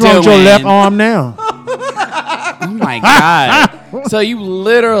be That's wrong with your doing. left arm now. Oh my god! So you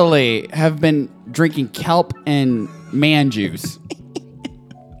literally have been drinking kelp and man juice.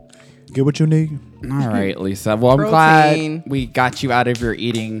 Get what you need. All right, Lisa. Well, I'm Protein. glad we got you out of your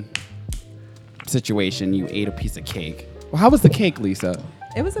eating situation. You ate a piece of cake. Well, how was the cake, Lisa?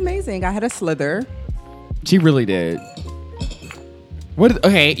 It was amazing. I had a slither. She really did.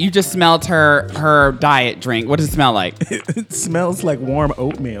 Okay, you just smelled her diet drink. What does it smell like? It smells like warm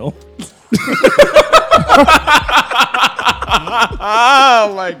oatmeal.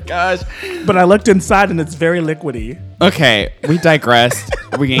 Oh my gosh. But I looked inside and it's very liquidy. Okay, we digressed.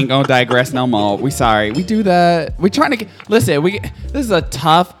 We ain't gonna digress no more. We sorry. We do that. We're trying to get. Listen, this is a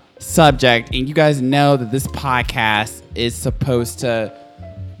tough subject, and you guys know that this podcast is supposed to.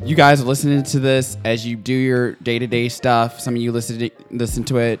 You guys are listening to this as you do your day-to-day stuff. Some of you listen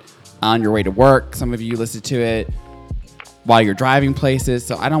to it on your way to work. Some of you listen to it while you're driving places.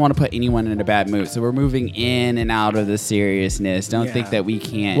 So I don't want to put anyone in a bad mood. So we're moving in and out of the seriousness. Don't Yeah. think that we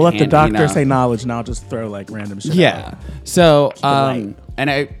can't. We'll let the handle, doctor say knowledge and I'll just throw like random shit yeah. out. So, light. and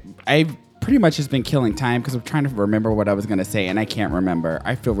I pretty much just been killing time because I'm trying to remember what I was going to say and I can't remember.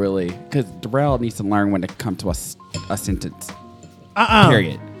 I feel really, because Darrell needs to learn when to come to a sentence.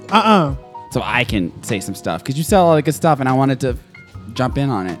 Period. So I can say some stuff because you said all the good stuff and I wanted to jump in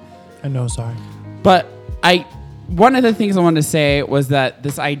on it. I know, sorry. But one of the things I wanted to say was that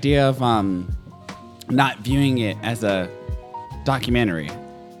this idea of not viewing it as a documentary.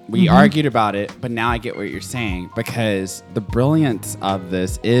 We argued about it, but now I get what you're saying because the brilliance of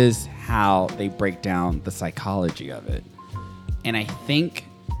this is how they break down the psychology of it. And I think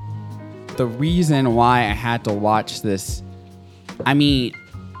the reason why I had to watch this, I mean,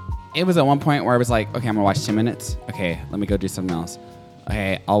 it was at one point where I was like, okay, I'm gonna watch 10 minutes. Okay, let me go do something else.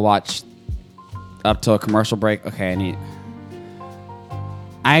 Okay, I'll watch up to a commercial break. Okay,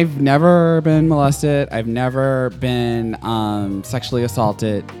 I've never been molested. I've never been sexually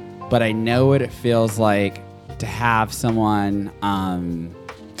assaulted, but I know what it feels like to have someone.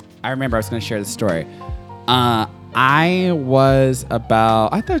 I remember I was going to share this story. I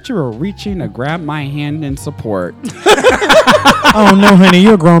thought you were reaching to grab my hand in support. Oh, no, honey.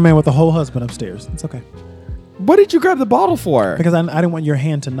 You're a grown man with a whole husband upstairs. It's okay. What did you grab the bottle for? Because I didn't want your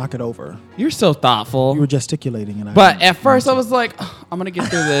hand to knock it over. You're so thoughtful. You were gesticulating. And But at first I was like, "Oh, I'm going to get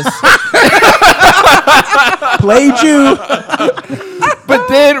through this. Played you. But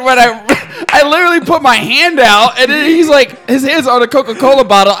then when I literally put my hand out and then he's like, his hand's on a Coca-Cola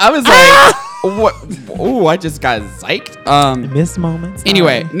bottle. I was like, what? Oh, I just got psyched. Miss moments.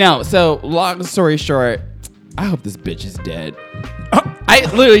 Anyway, no. So long story short, I hope this bitch is dead. I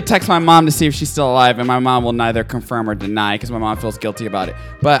literally text my mom to see if she's still alive, and my mom will neither confirm or deny because my mom feels guilty about it.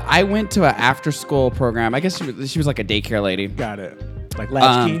 But I went to an after-school program. I guess she was like a daycare lady. Got it. Like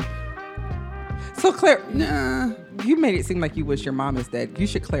latchkey. So Claire, you made it seem like you wish your mom is dead. You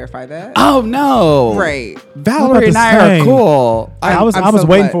should clarify that. Oh no! Right. Valerie and I are cool. I was so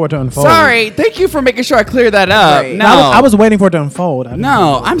waiting glad. for it to unfold. Sorry. Thank you for making sure I cleared that up. Right. No, I was waiting for it to unfold.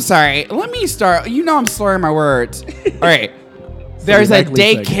 No, I'm sorry. Let me start. You know I'm slurring my words. All right. There's a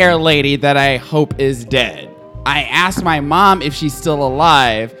daycare lady that I hope is dead. I asked my mom if she's still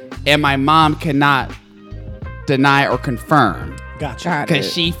alive, and my mom cannot deny or confirm. Gotcha.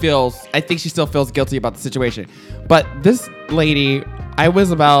 Because I think she still feels guilty about the situation. But this lady, I was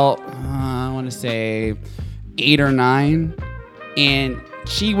about, I want to say 8 or 9, and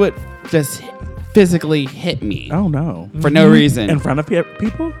she would just physically hit me. Oh no! For no reason. In front of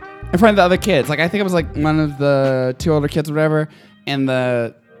people? In front of the other kids. Like, I think it was like one of the 2 older kids or whatever,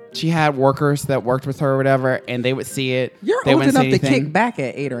 and she had workers that worked with her or whatever, and they would see it. You're they old wouldn't say enough to anything. kick back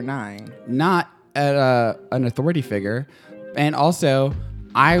at 8 or 9. Not at an authority figure. And also,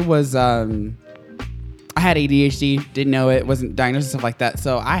 I was, I had ADHD, didn't know it, wasn't diagnosed and stuff like that.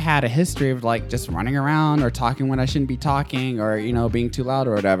 So I had a history of like just running around or talking when I shouldn't be talking or, being too loud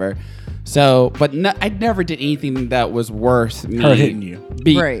or whatever. So, but I never did anything that was worth me. Her hitting you.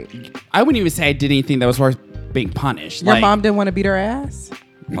 Right. I wouldn't even say I did anything that was worth being punished. Your mom didn't want to beat her ass?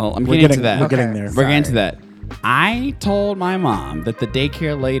 Well, I'm getting to that. We're getting there. We're getting to that. I told my mom that the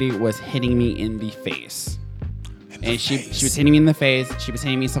daycare lady was hitting me in the face. And she was hitting me in the face. She was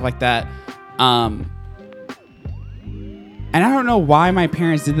hitting me stuff like that. And I don't know why my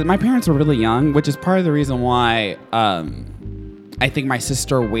parents did that. My parents were really young, which is part of the reason why I think my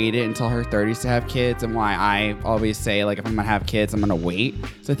sister waited until her 30s to have kids, and why I always say, like, if I'm going to have kids, I'm going to wait.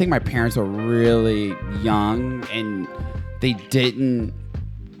 So I think my parents were really young, and they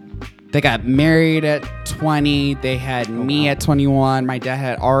got married at 20. They had me at 21. My dad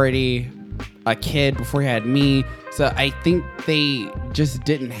had already a kid before he had me. So I think they just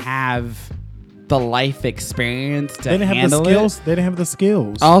didn't have the life experience to handle it. They didn't have the skills. They didn't have the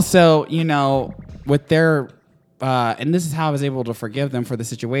skills. Also, with their, and this is how I was able to forgive them for the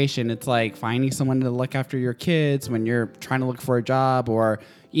situation. It's like finding someone to look after your kids when you're trying to look for a job, or,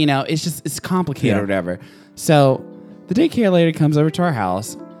 it's complicated or whatever. So the daycare lady comes over to our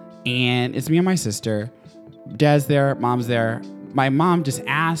house, and it's me and my sister. Dad's there, mom's there. My mom just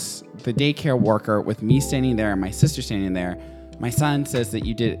asks the daycare worker, with me standing there and my sister standing there, my son says that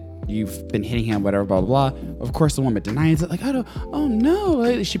you've been hitting him, whatever, blah, blah, blah. Of course, the woman denies it. Like, oh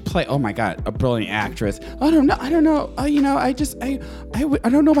no. She oh my God, a brilliant actress. I don't know. I don't know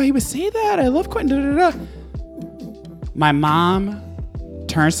why he would say that. I love Quentin, da, da, da. My mom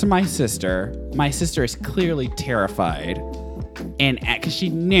turns to my sister. My sister is clearly terrified. And because she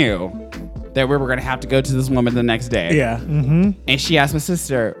knew that we were going to have to go to this woman the next day. Yeah. Mm-hmm. And she asked my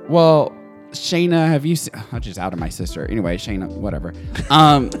sister, well, Shayna, have you seen... I just outed my sister. Anyway, Shayna, whatever.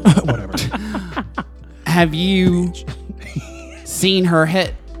 Whatever. Have you seen her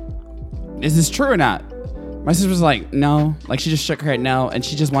hit? Is this true or not? My sister was like, no. Like, she just shook her head no, and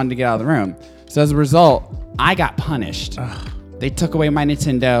she just wanted to get out of the room. So as a result, I got punished. They took away my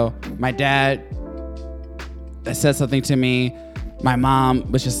Nintendo. My dad said something to me. My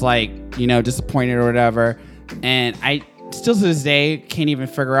mom was just like, disappointed or whatever. And I still to this day can't even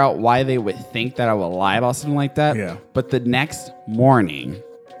figure out why they would think that I would lie about something like that. Yeah. But the next morning,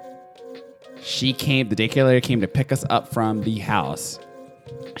 the daycare lady came to pick us up from the house.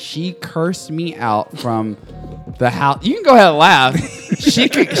 She cursed me out from the house. You can go ahead and laugh.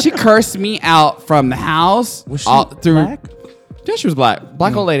 She cursed me out from the house. Was she black? Yeah, she was black.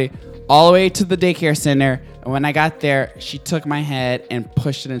 Black old lady. All the way to the daycare center. And when I got there, she took my head and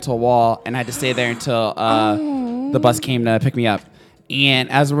pushed it into a wall, and I had to stay there until the bus came to pick me up.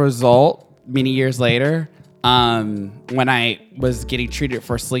 And as a result, many years later, when I was getting treated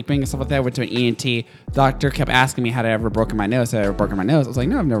for sleeping and stuff like that, I went to an ENT. Doctor kept asking me had I ever broken my nose. Had I ever broken my nose? I was like,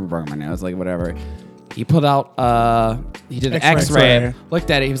 no, I've never broken my nose. Like, whatever. He pulled out, he did an X-ray, looked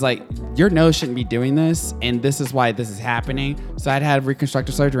at it. He was like, your nose shouldn't be doing this, and this is why this is happening. So I'd had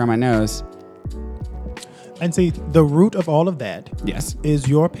reconstructive surgery on my nose. And see, the root of all of that is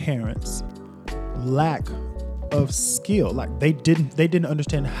your parents' lack of skill. Like, they didn't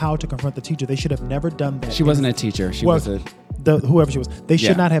understand how to confront the teacher. They should have never done that. She wasn't a teacher. She was a whoever she was, they should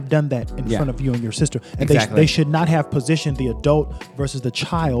Yeah. not have done that in Yeah. front of you and your sister. And Exactly. they should not have positioned the adult versus the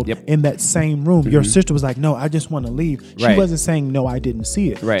child Yep. in that same room. Your sister was like, no, I just want to leave. She Right. wasn't saying, no, I didn't see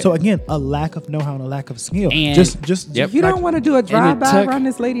it. Right. So again, a lack of know-how and a lack of skill. And- Just Yep. You don't want to do a drive-by took- around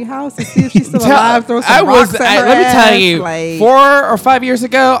this lady house and see if she's still alive, throw some rocks at her let me tell ass, you, like- 4 or 5 years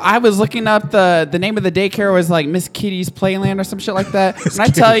ago, I was looking up the name of the daycare was like Miss Kitty's Playland or some shit like that. And I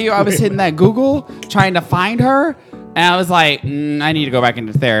tell you, I was hitting that Google trying to find her, and I was like, I need to go back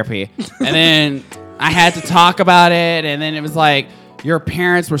into therapy. And then I had to talk about it, and then it was like, your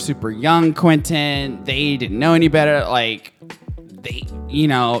parents were super young, Quentin. They didn't know any better. Like,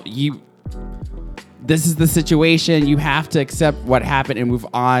 this is the situation. You have to accept what happened and move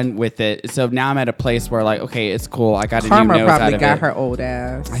on with it. So now I'm at a place where, like, okay, it's cool. I got a new Karma nose out probably of got it. her old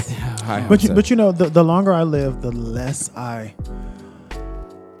ass. I hope But so. but the longer I live, the less I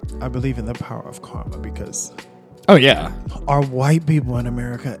believe in the power of karma, because oh yeah, are white people in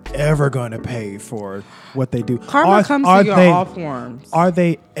America ever going to pay for what they do? Karma comes to you in all forms. Are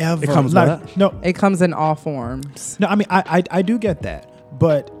they ever? It comes like, what? no, It comes in all forms. no. I mean, I do get that,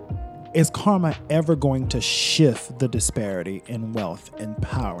 but is karma ever going to shift the disparity in wealth and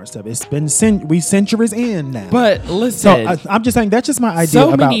power and stuff? It's been centuries in now. but so listen, I'm just saying that's just my idea.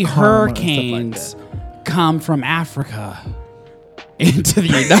 so about many karma and stuff like hurricanes that. come from Africa into the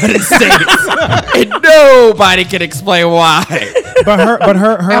United States, and nobody can explain why. But her And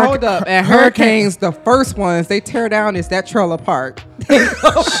hold up. And hurricanes, the first ones they tear down is that trailer park.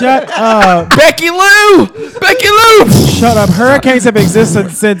 Shut up. Becky Lou. Shut up. Hurricanes have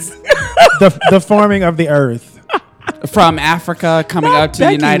existed since the forming of the earth. From Africa coming up to the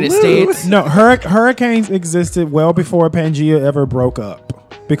Becky United Lou. States. No, hurricanes existed well before Pangea ever broke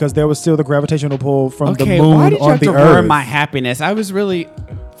up, because there was still the gravitational pull from the Okay, moon why did you on have the to earth. ruin my happiness? I was really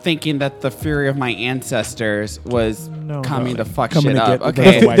thinking that the fury of my ancestors was coming to fuck Coming shit to up. get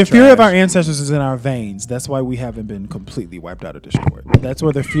Okay, the white The fury of trash. our ancestors is in our veins. That's why we haven't been completely wiped out or destroyed. That's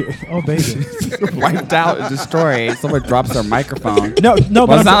where the fury. Oh, baby. wiped out and destroyed. Someone drops their microphone. No, Well,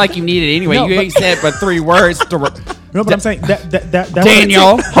 but it's not like you need it anyway. No, You but- ain't said but 3 words. no, but I'm saying that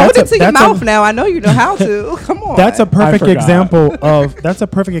Daniel. Hold it to your that's a- mouth now. I know you know how to. Come on. That's a perfect forgot. example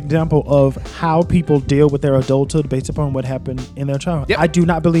of how people deal with their adulthood based upon what happened in their childhood. Yep. I do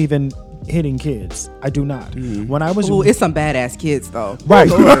not believe in hitting kids. I do not. When I was Ooh, it's some badass kids though. right,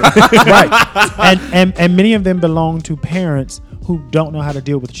 right, and many of them belong to parents who don't know how to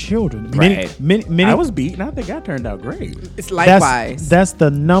deal with children. Right. Many I was beaten. I think I turned out great. It's likewise. That's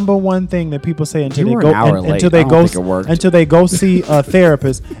the number one thing that people say until You they were go an hour late. until they I don't go think it worked. until they go see a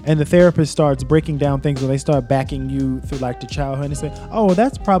therapist, and the therapist starts breaking down things when they start backing you through like the childhood and they say, "Oh,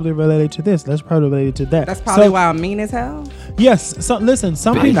 that's probably related to this. That's probably related to that." That's probably So, why I'm mean as hell. Yes. So listen,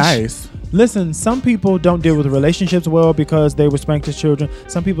 some Be people nice. Listen, some people don't deal with relationships well because they were spanked as children.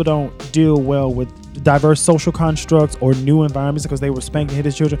 Some people don't deal well with diverse social constructs or new environments because they were spanked and hit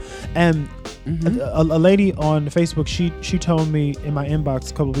as children. And a lady on Facebook, she told me in my inbox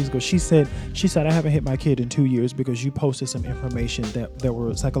a couple of weeks ago, she said I haven't hit my kid in 2 years because you posted some information that there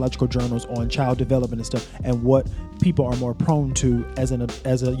were psychological journals on child development and stuff and what people are more prone to as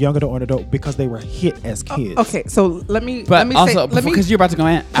a young adult or an adult because they were hit as kids. Okay, so let me But also, say, let me because you're about to go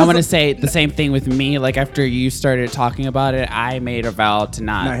in, I want to say the same thing with me. Like, after you started talking about it, I made a vow to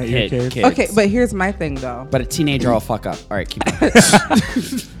not Not hit your hit kids. kids. Okay, but here's my thing though. But a teenager will fuck up. All right, keep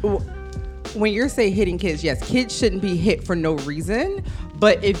going. When you're saying hitting kids, yes, kids shouldn't be hit for no reason.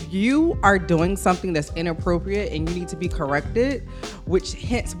 But if you are doing something that's inappropriate and you need to be corrected, which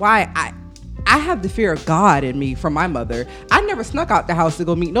hence why I have the fear of God in me from my mother. I never snuck out the house to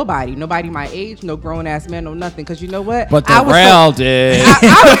go meet nobody my age, no grown ass man, no nothing. Because you know what? But I was Darrell did.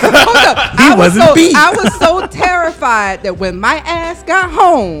 I was so terrified that when my ass got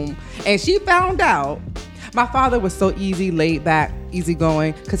home and she found out, my father was so easy, laid back, easy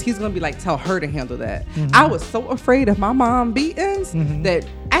going, because he's gonna be like, tell her to handle that. I was so afraid of my mom beatings that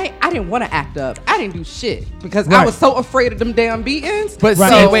I didn't want to act up. I didn't do shit because I Right. was so afraid of them damn beatings. But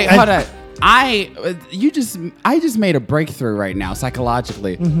Right. see, And- wait, and- hold on. I just made a breakthrough right now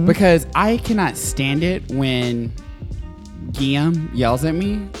psychologically because I cannot stand it when Guillaume yells at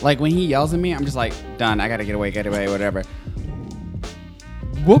me. Like, when he yells at me, I'm just like, done. I gotta get away, whatever.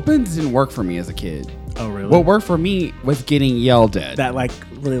 Whoopings didn't work for me as a kid. Oh, really? What worked for me was getting yelled at. That like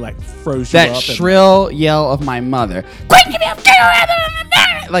really like froze you That up. and- shrill yell of my mother.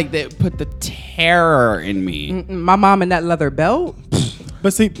 Like, they put the terror in me. My mom in that leather belt.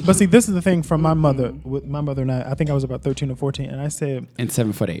 But see, this is the thing from my mother. With my mother and I think I was about 13 or 14, and I said, And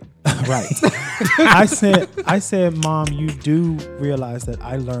 7'8". right. I said, Mom, you do realize that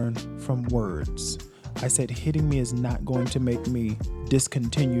I learn from words. I said hitting me is not going to make me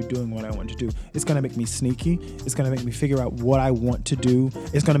discontinue doing what I want to do. It's going to make me sneaky. It's going to make me figure out what I want to do.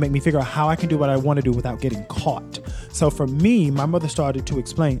 It's going to make me figure out how I can do what I want to do without getting caught. So for me, my mother started to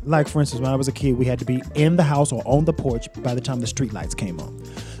explain, like for instance, when I was a kid, we had to be in the house or on the porch by the time the street lights came on.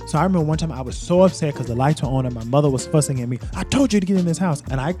 So I remember one time I was so upset because the lights were on and my mother was fussing at me. I told you to get in this house.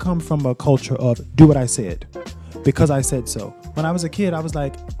 And I come from a culture of do what I said because I said so. When I was a kid, I was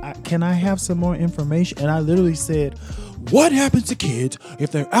like, can I have some more information? And I literally said, what happens to kids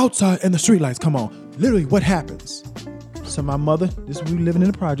if they're outside and the streetlights come on? Literally, what happens? So my mother, we living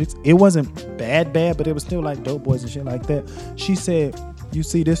in the projects. It wasn't bad, but it was still like dope boys and shit like that. She said, you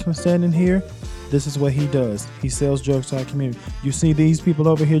see this one standing here? This is what he does. He sells drugs to our community. You see these people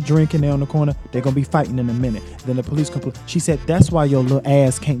over here drinking, they're on the corner, they're going to be fighting in a minute. Then the police come. She said, that's why your little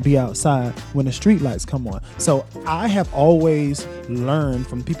ass can't be outside when the street lights come on. So I have always learned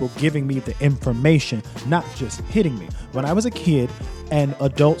from people giving me the information, not just hitting me. When I was a kid and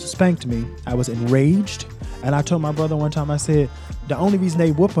adults spanked me, I was enraged. And I told my brother one time, I said, the only reason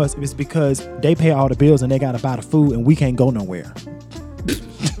they whoop us is because they pay all the bills and they got to buy the food and we can't go nowhere.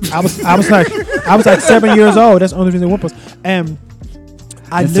 I was like 7 years old. That's the only reason they whoop us. And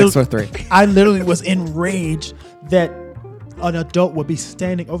I literally was enraged that an adult would be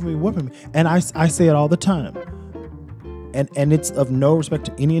standing over me whooping me. And I say it all the time. And it's of no respect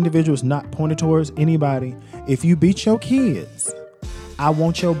to any individual. It's not pointed towards anybody. If you beat your kids, I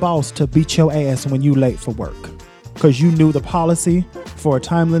want your boss to beat your ass when you late for work. Because you knew the policy for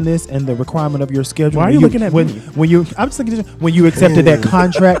timeliness and the requirement of your schedule. Why are you looking at me? I'm just looking at you. When you accepted that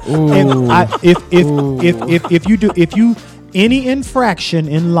contract, if you any infraction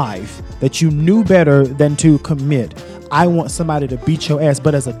in life that you knew better than to commit, I want somebody to beat your ass.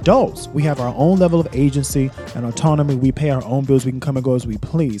 But as adults, we have our own level of agency and autonomy. We pay our own bills. We can come and go as we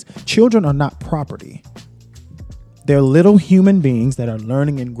please. Children are not property. They're little human beings that are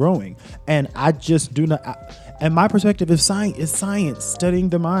learning and growing. And I just do not... And my perspective is science, studying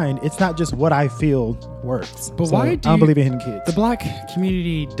the mind. It's not just what I feel works. But so why do I don't believe in hitting kids. The black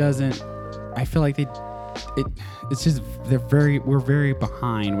community doesn't. I feel like it's just we're very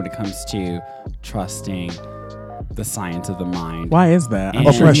behind when it comes to trusting the science of the mind. Why is that?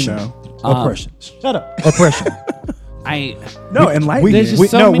 Oppression. Oppression. Shut up. Oppression. There's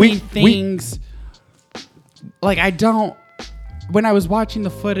just so many things. Like I don't. When I was watching the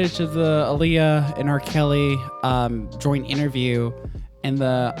footage of the Aaliyah and R. Kelly joint interview, and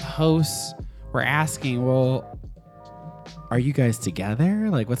the hosts were asking, well, are you guys together?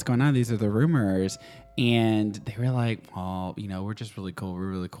 Like, what's going on? These are the rumors. And they were like, well, we're just really cool. We're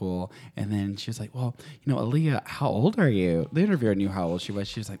really cool. And then she was like, well, Aaliyah, how old are you? The interviewer knew how old she was.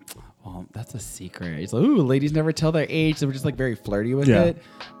 She was like, well, that's a secret. He's like, ooh, ladies never tell their age. They were just like very flirty with it.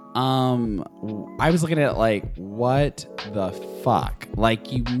 I was looking at it like, what the fuck? Like,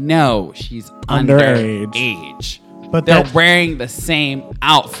 she's underage. But they're wearing the same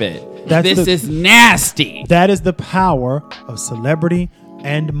outfit. This is nasty. That is the power of celebrity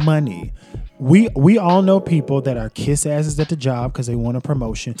and money. We all know people that are kiss asses at the job because they want a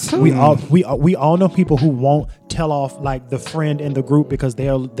promotion. We all know people who won't tell off like the friend in the group because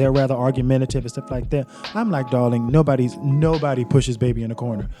they're rather argumentative and stuff like that. I'm like, darling, nobody pushes baby in the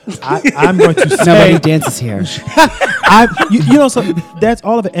corner. I'm going to say nobody dances here. So that's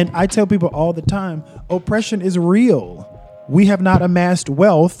all of it. And I tell people all the time, oppression is real. We have not amassed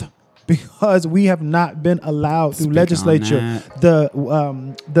wealth because we have not been allowed through legislature.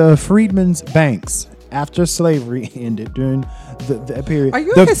 The freedmen's banks after slavery ended during the period. Are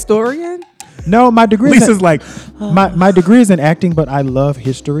you a historian? No, my degree. Lisa's like, my degree is in acting, but I love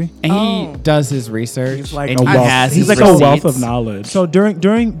history. And he does his research. He's like and a wealth. He's like a wealth of knowledge. So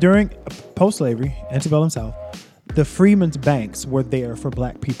during post-slavery, antebellum South, the freedmen's banks were there for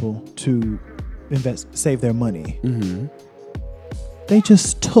black people to save their money. Mm-hmm. They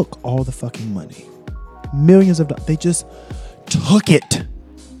just took all the fucking money. Millions of dollars. They just took it.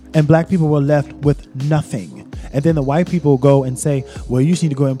 And black people were left with nothing. And then the white people go and say, well, you just need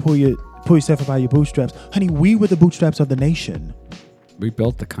to go and pull yourself up by your bootstraps. Honey, we were the bootstraps of the nation. We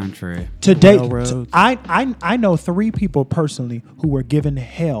built the country. Today, I know 3 people personally who were given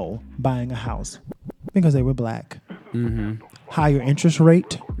hell buying a house because they were black. Mm-hmm. Higher interest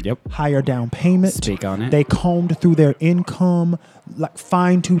rate. Yep. Higher down payment. Speak on it. They combed through their income like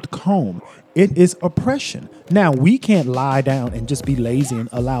fine-tooth comb. It is oppression. Now, we can't lie down and just be lazy and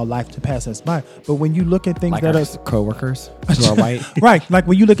allow life to pass us by. But when you look at things like that our are coworkers who are white, right? Like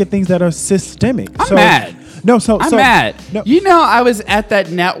when you look at things that are systemic. I'm mad. I'm mad. No. I was at that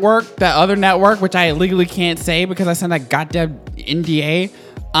other network, which I legally can't say because I signed that goddamn NDA.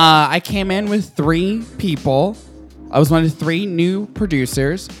 I came in with 3 people. I was one of 3 new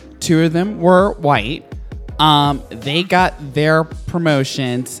producers. 2 of them were white. They got their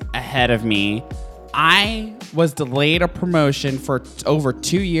promotions ahead of me. I was delayed a promotion for over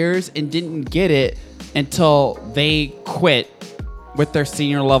 2 years and didn't get it until they quit with their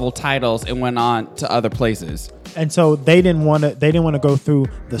senior level titles and went on to other places. And so they didn't want to go through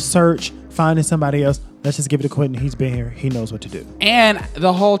the search, finding somebody else. Let's just give it to Quentin. He's been here. He knows what to do. And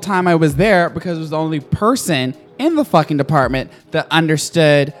the whole time I was there, because I was the only person in the fucking department that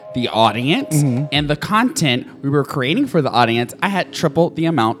understood the audience and the content we were creating for the audience, I had triple the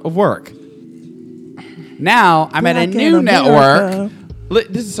amount of work. Now I'm at a new network.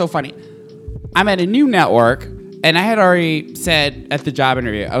 This is so funny. I'm at a new network, and I had already said at the job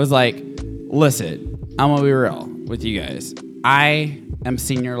interview, I was like, listen, I'm going to be real with you guys. I am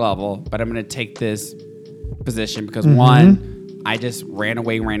senior level, but I'm going to take this position because one, I just ran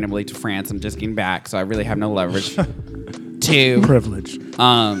away randomly to France. I'm just getting back, so I really have no leverage. 2, Privilege.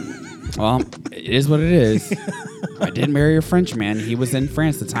 well, it is what it is. I did marry a French man. He was in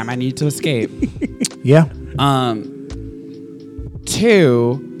France the time I needed to escape. Yeah.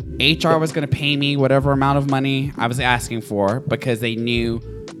 2, HR was going to pay me whatever amount of money I was asking for because they knew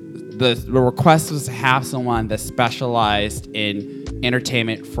the request was to have someone that specialized in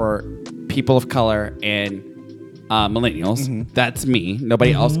entertainment for people of color and millennials. That's me.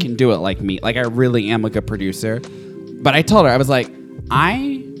 Nobody else can do it like me. Like, I really am a good producer. But I told her, I was like,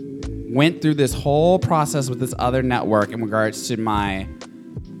 I went through this whole process with this other network in regards to my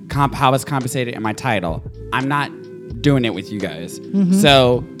how I was compensated and my title. I'm not doing it with you guys.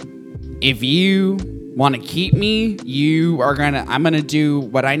 So if you want to keep me, I'm gonna do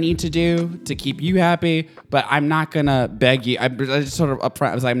what I need to do to keep you happy, but I'm not gonna beg you. I just sort of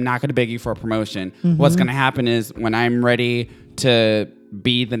upfront, I was like, I'm not gonna beg you for a promotion. What's gonna happen is when I'm ready to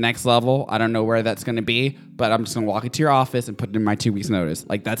be the next level, I don't know where that's gonna be, but I'm just gonna walk into your office and put it in my 2 weeks notice.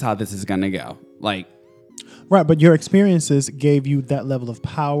 Like, that's how this is gonna go. Like, Right, but your experiences gave you that level of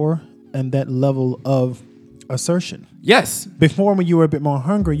power and that level of assertion. yes. Before, when you were a bit more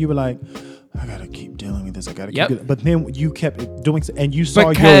hungry, you were like, I gotta keep dealing with this. I gotta keep it. But then you kept doing, and you saw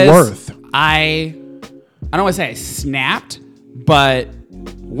Because your worth. I don't want to say I snapped, but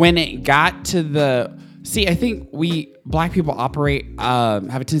when it got to I think we black people have a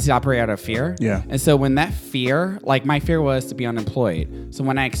tendency to operate out of fear. Yeah. And so when that fear, like, my fear was to be unemployed. So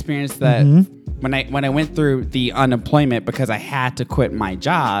when I experienced that, when I went through the unemployment because I had to quit my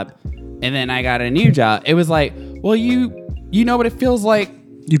job, and then I got a new job, it was like, well, you know what it feels like.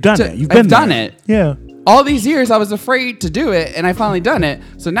 You've done it. I've done it. Yeah. All these years I was afraid to do it, and I finally done it.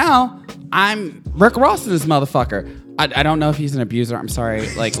 So now I'm Rick Ross in this motherfucker. I don't know if he's an abuser. I'm sorry.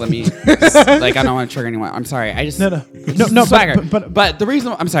 Like, let me, like, I don't want to trigger anyone. I'm sorry. I just No. swagger. But the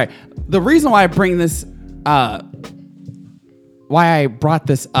reason why I bring this, why I brought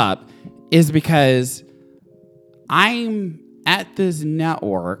this up is because I'm at this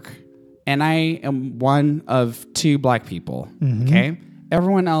network, and I am one of 2 black people. Okay.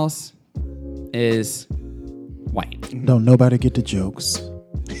 Everyone else is white. Don't nobody get the jokes.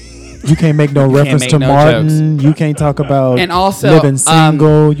 You can't make no reference make to no Martin. You can't talk about And also, living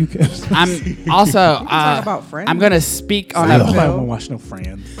single. You can. I'm also talk about Friends? I'm gonna speak on Nobody a want to watch no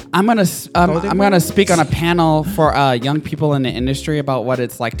Friends. I'm gonna speak on a panel for young people in the industry about what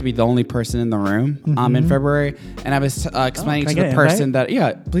it's like to be the only person in the room in February, and I was explaining to the person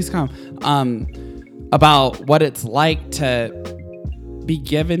that please come about what it's like to be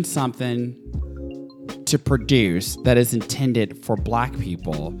given something to produce that is intended for black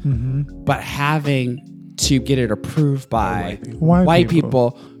people, but having to get it approved by white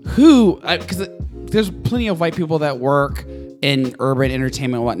people who, because there's plenty of white people that work in urban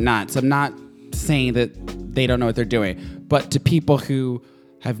entertainment and whatnot. So I'm not saying that they don't know what they're doing, but to people who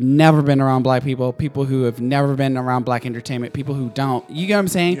have never been around black people, people who have never been around black entertainment, people who don't, you get what I'm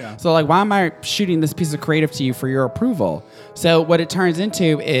saying? Yeah. So, like, why am I shooting this piece of creative to you for your approval? So what it turns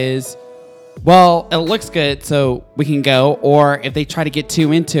into is, well, it looks good, so we can go. Or if they try to get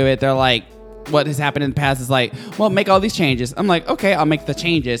too into it, they're like, what has happened in the past is like, well, make all these changes. I'm like, okay, I'll make the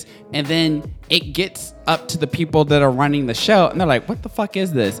changes. And then it gets up to the people that are running the show, and they're like, what the fuck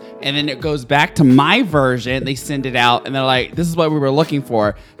is this? And then it goes back to my version. They send it out, and they're like, this is what we were looking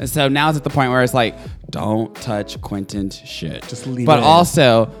for. And so now it's at the point where it's like, don't touch Quentin's shit. Just leave But it.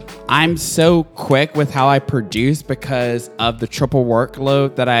 Also, I'm so quick with how I produce because of the triple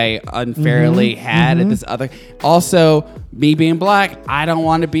workload that I unfairly had at this other. Also, me being black, I don't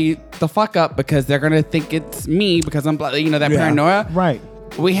want to be the fuck up because they're going to think it's me because I'm black. You know, that paranoia. Right.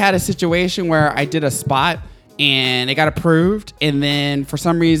 We had a situation where I did a spot and it got approved. And then for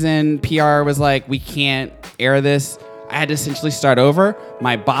some reason, PR was like, we can't air this. I had to essentially start over.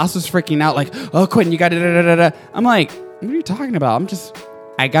 My boss was freaking out, like, oh, Quentin, you got it. I'm like, what are you talking about?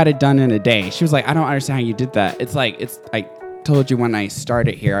 I got it done in a day. She was like, I don't understand how you did that. I told you when I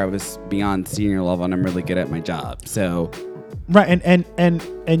started here, I was beyond senior level and I'm really good at my job. So, right.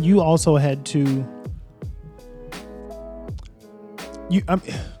 And you also had to,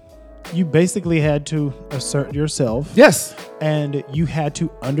 you basically had to assert yourself. yes. And you had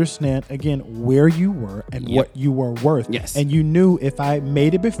to understand, again, where you were and what you were worth. Yes. And you knew if I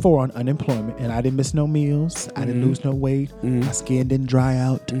made it before on unemployment and I didn't miss no meals, I didn't lose no weight, my skin didn't dry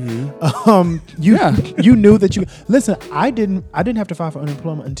out. You knew that you... Listen, I didn't have to file for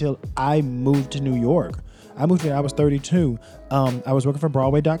unemployment until I moved to New York. I moved here, I was 32. I was working for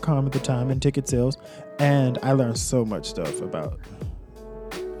Broadway.com at the time in ticket sales. And I learned so much stuff about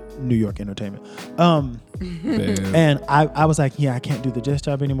New York entertainment. And I was like, I can't do the desk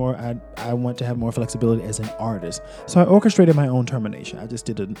job anymore. I want to have more flexibility as an artist. So I orchestrated my own termination. I just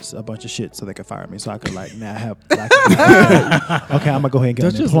did a bunch of shit so they could fire me. So I could now have okay, I'm gonna go ahead and get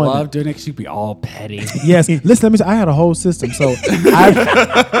Don't you just unemployment. love doing it 'cause you be all petty? Yes. Listen, let me say, I had a whole system. So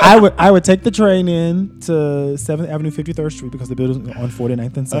I would take the train in to 7th Avenue, 53rd Street because the building was on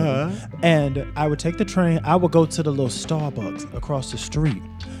 49th and 7th. And I would take the train. I would go to the little Starbucks across the street.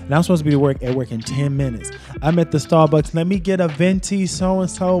 And I'm supposed to be at work in 10 minutes. I'm at the Starbucks. Let me get a venti,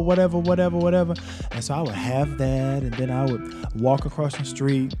 so-and-so, whatever. And so I would have that. And then I would walk across the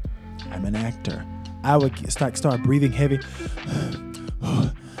street. I'm an actor. I would start breathing heavy.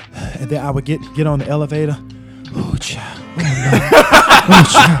 And then I would get on the elevator. Oh, child.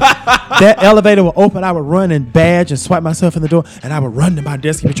 That elevator would open. I would run and badge and swipe myself in the door. And I would run to my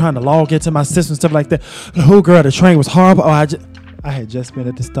desk and be trying to log into my system and stuff like that. Oh, girl, the train was horrible. I had just been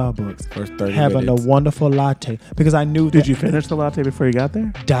at the Starbucks First 30 having minutes. a wonderful latte because I knew that. Did you finish the latte before you got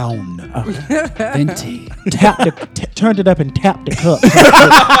there? Down. Venti. Turned it up and tapped the cup.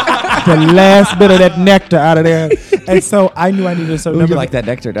 The last bit of that nectar out of there. And so I knew I needed a certain Ooh, number. you like that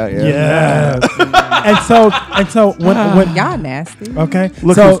nectar, don't you? Yeah. and so when Y'all nasty. okay.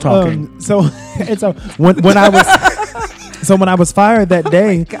 Look so, who's talking. So when I was when I was fired that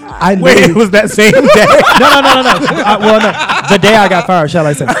day, I knew. Wait, it was that same day? No. The day I got fired, shall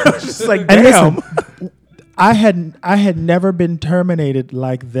I say? Just like, And damn. listen, I had never been terminated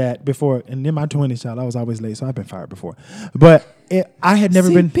like that before. And in my 20s, child, I was always late, so I've been fired before. But I had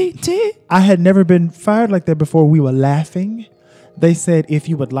never been fired like that before. We were laughing. They said, if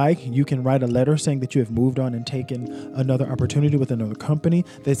you would like, you can write a letter saying that you have moved on and taken another opportunity with another company.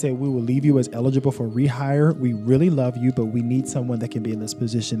 They said, we will leave you as eligible for rehire. We really love you, but we need someone that can be in this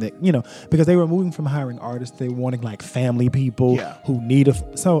position that, because they were moving from hiring artists. They were wanting like family people who need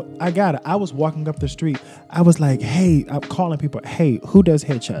so I got it. I was walking up the street. I was like, hey, I'm calling people. Hey, who does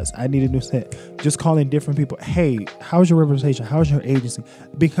headshots? I need a new set. Just calling different people. Hey, how's your representation? How's your agency?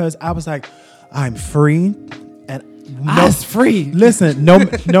 Because I was like, I'm free. It's free. Listen,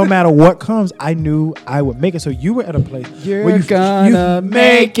 no matter what comes, I knew I would make it. So you were at a place You're where gonna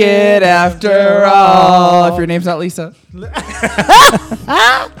make it after all. If your name's not Lisa. Because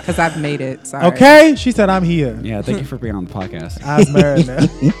I've made it. Sorry. Okay, she said I'm here. Yeah, thank you for being on the podcast. I was married now.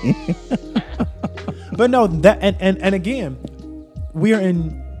 But no, that and again, we are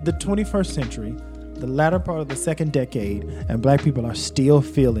in the 21st century, the latter part of the second decade, and black people are still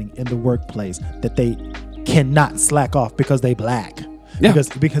feeling in the workplace that they cannot slack off because they black. Yeah.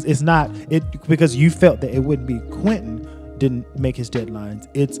 Because it's not because you felt that it wouldn't be Quentin didn't make his deadlines.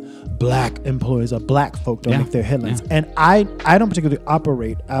 It's black employees or black folk don't make their headlines. And I don't particularly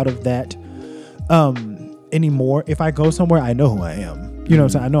operate out of that anymore. If I go somewhere, I know who I am. You know what I'm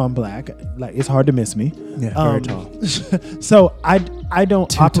saying? I know I'm black. Like, it's hard to miss me. Yeah, very tall. So I don't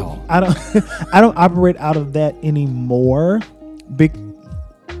tall. I don't operate out of that anymore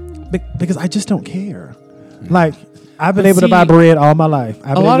because I just don't care. Like, I've been able to buy bread all my life.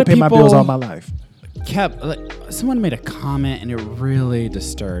 I've been able to pay my bills all my life. Someone made a comment and it really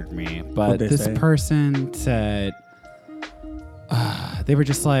disturbed me. But What'd they this say? person said, they were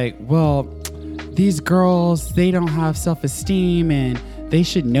just like, well, these girls, they don't have self-esteem and they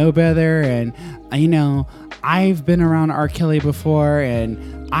should know better. And, I've been around R. Kelly before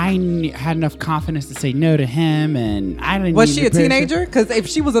and I had enough confidence to say no to him. And I didn't. Was she a teenager? Because if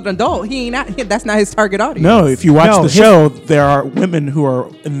she was an adult, that's not his target audience. No, if you watch the show, there are women who are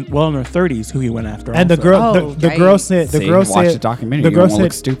in their 30s who he went after. And also. the girl, the girl said, watch the documentary. The girl you won't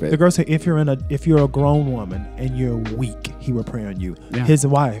look said, stupid. the girl said, if you're a grown woman and you're weak, he would prey on you. Yeah. His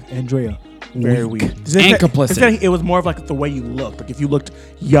wife, Andrea, very weak. And complicit. It was more of like the way you looked. Like if you looked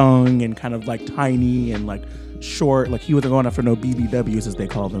young and kind of like tiny and like short. Like he wasn't going after no BBWs as they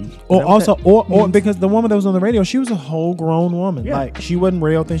call them. Or because the woman that was on the radio, she was a whole grown woman. Yeah. Like she wasn't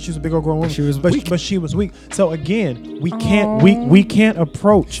real thing. She was a big old grown woman. She was but weak. but she was weak. So again, we can't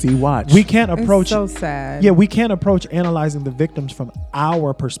approach. See, watch. We can't approach. It's so sad. Yeah, we can't approach analyzing the victims from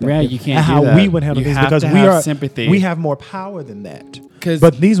our perspective. Yeah, you can't and do how that. we would handle You things have because to we have are sympathy. We have more power than that. 'Cause-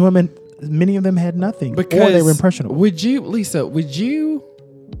 But these women, many of them had nothing, or they were impressionable. Would you, Lisa? Would you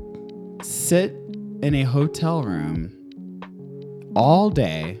sit in a hotel room all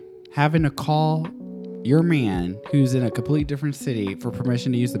day having to call your man who's in a completely different city for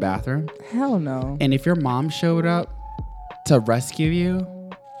permission to use the bathroom? Hell no. And if your mom showed up to rescue you,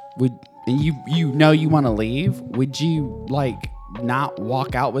 and you know you want to leave, would you like not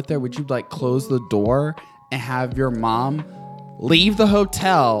walk out with her? Would you like close the door and have your mom leave the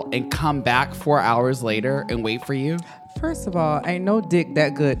hotel and come back 4 hours later and wait for you? First of all, ain't no dick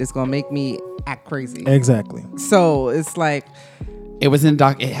that good that's gonna make me act crazy. Exactly. So it's like, It was in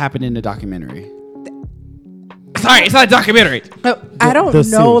it happened in a documentary. Sorry, it's not a documentary. I don't The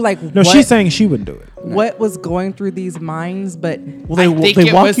know, series. like no, what, she's saying she wouldn't do it. what was going through these minds, but Well, I think they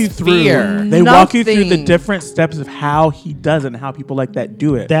it walk was you through. fear. They walk you through the Nothing. different steps of how he does it and how people like that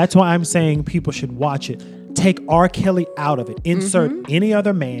do it. That's why I'm saying people should watch it. Take R. Kelly out of it. Insert any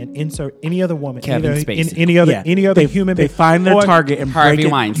other man. Insert any other woman. Kevin any, Spacey. any other they, human They being. find their Or target and Harvey break it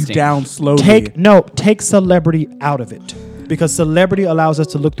you Weinstein. down slowly. Take celebrity out of it. Because celebrity allows us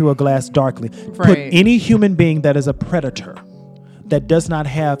to look through a glass darkly. Put Right. any human being that is a predator, that does not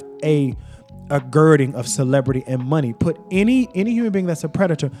have a girding of celebrity and money. Put any human being that's a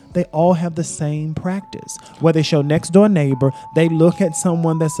predator, they all have the same practice. Where they show next door neighbor, they look at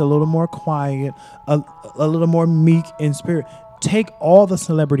someone that's a little more quiet, a little more meek in spirit. Take all the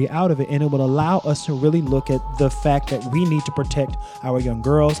celebrity out of it, and it will allow us to really look at the fact that we need to protect our young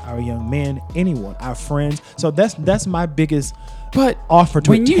girls, our young men, anyone, our friends. So that's my biggest But offer to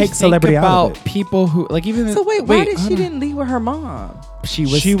when it. you Take think celebrity out about of it. people who like even so why did hold she on. didn't leave with her mom? She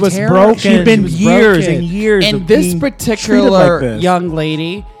was broken. broken. She'd been She was years broken. and years And of this being particular treated like this. young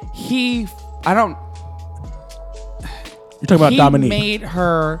lady, I don't. You're talking about he Dominique. made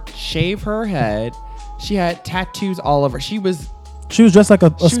her shave her head. She had tattoos all over. She was dressed like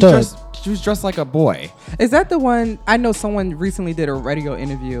a stud. She was dressed like a boy. Is that the one? I know someone recently did a radio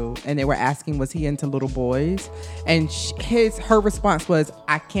interview and they were asking, was he into little boys? And her response was,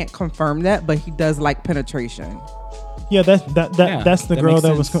 I can't confirm that, but he does like penetration. Yeah, that's the that girl makes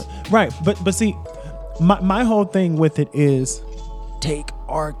that was sense. right. But see, my whole thing with it is take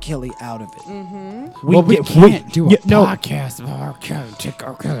R. Kelly out of it. We can't do a no, podcast of R. Kelly. Take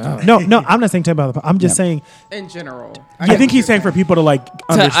R. Kelly out. no, I'm not saying take about the. I'm just saying In general. I think he's saying for people to like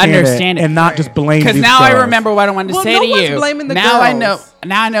understand it it. and not just blame. Because these now I girls. remember what I wanted to Well, say no to one's you. blaming the now I know. girls.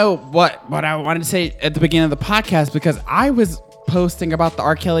 Now I know what I wanted to say at the beginning of the podcast because I was posting about the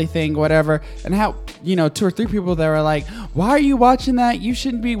R. Kelly thing, whatever, and how 2 or 3 people that were like, "Why are you watching that? You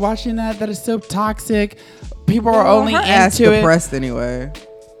shouldn't be watching that. That is so toxic." People are only her ass into it. depressed anyway.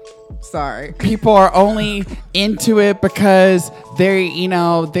 Sorry. People are only into it because they're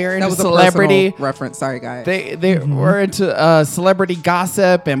That into was a celebrity. personal reference. Sorry, guys. They were into celebrity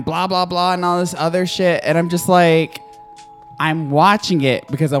gossip and blah blah blah and all this other shit, and I'm just like, I'm watching it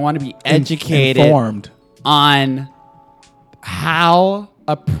because I want to be educated informed on how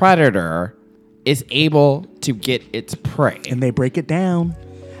a predator is able to get its prey. and they break it down.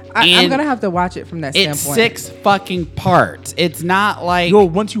 I'm and gonna have to watch it from that It's standpoint. 6 fucking parts. It's not like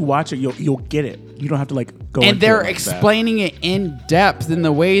Once you watch it, you'll get it. You don't have to like go. and into they're it like explaining it in depth in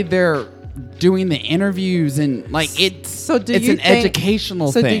the way they're doing the interviews and like it's So do it's you an think,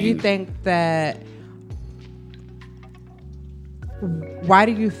 educational so thing. do you think that? Why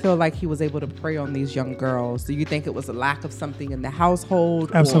do you feel like he was able to prey on these young girls? Do you think it was a lack of something in the household?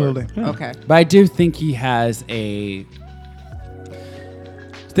 or- Absolutely. Okay. But I do think he has a.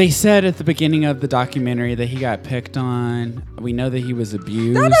 They said at the beginning of the documentary that he got picked on. We know that he was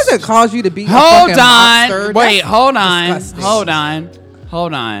abused. That doesn't cause you to be. Hold a fucking monster. on. Wait, That's hold on. disgusting.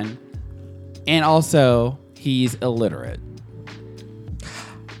 Hold on. And also, he's illiterate.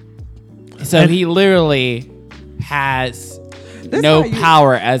 So he literally has This no how you-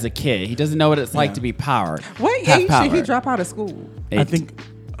 power as a kid. He doesn't know what it's like to be powered. What have age power. should he drop out of school? I think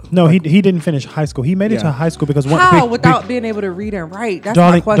no, he didn't finish high school. He made it Yeah. to high school because How without being able to read and write? That's my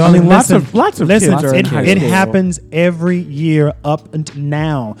Darling, question. darling, Lots listen, of- lots of listen. kids are in high It school. happens every year up until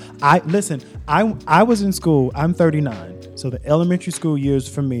now. I was in school. I'm 39, so the elementary school years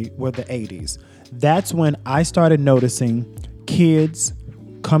for me were the 80s. That's when I started noticing kids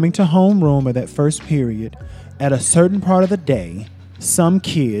coming to homeroom at that first period at a certain part of the day, some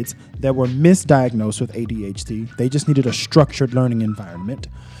kids that were misdiagnosed with ADHD. They just needed a structured learning environment.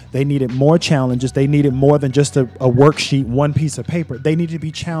 They needed more challenges. They needed more than just a worksheet, one piece of paper. They needed to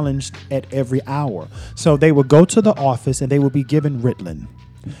be challenged at every hour. So they would go to the office and they would be given Ritalin.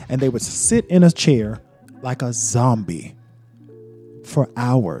 And they would sit in a chair like a zombie for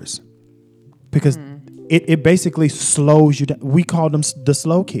hours. Because it basically slows you down. We called them the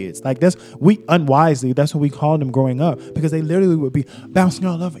slow kids. Like that's unwisely, that's what we called them growing up, because they literally would be bouncing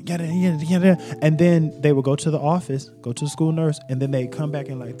all over, and then they would go to the office, go to the school nurse, and then they come back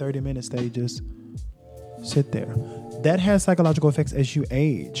in like 30 minutes. They just sit there. That has psychological effects as you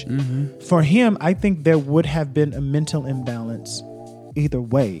age. For him, I think there would have been a mental imbalance either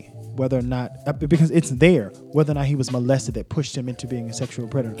way. Whether or not, because it's there, whether or not he was molested that pushed him into being a sexual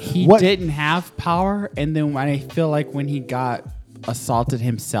predator. He didn't have power, and then I feel like when he got assaulted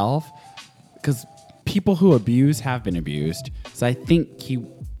himself, because people who abuse have been abused. So I think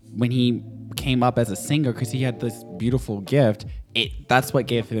when he came up as a singer, because he had this beautiful gift, that's what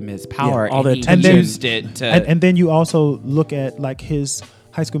gave him his power. Yeah, all and that he used it to. And then you also look at like his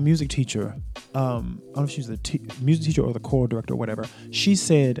high school music teacher. I don't know if she's the music teacher or the choral director or whatever. She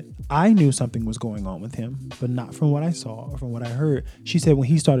said, I knew something was going on with him, but not from what I saw or from what I heard. She said when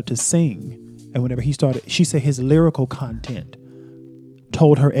he started to sing and whenever he started, she said his lyrical content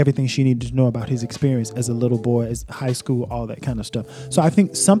told her everything she needed to know about his experience as a little boy, as high school, all that kind of stuff. So I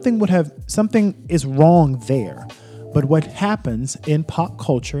think something is wrong there. But what happens in pop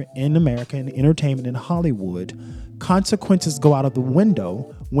culture, in America, in entertainment, in Hollywood, consequences go out of the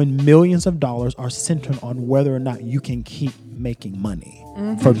window when millions of dollars are centered on whether or not you can keep making money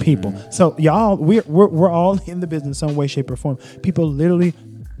for people. So y'all, we're all in the business some way, shape, or form. People literally,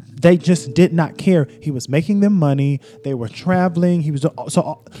 they just did not care. He was making them money. They were traveling. He was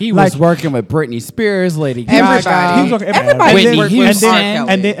working with Britney Spears, Lady Gaga. He was working everybody. Whitney Houston,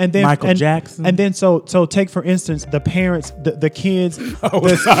 and then Michael Jackson. And then so take for instance the parents, the kids.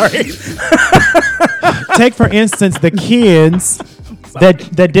 Sorry. Take for instance the kids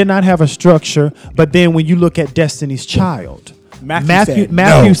that did not have a structure, but then when you look at Destiny's Child.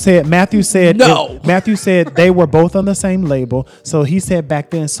 Matthew said they were both on the same label. So he said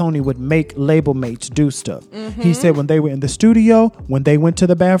back then Sony would make label mates do stuff. He said when they were in the studio, when they went to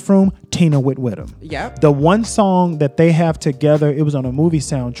the bathroom, Tina went with them. Yep. The one song that they have together, it was on a movie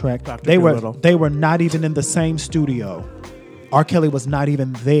soundtrack. They were not even in the same studio. R. Kelly was not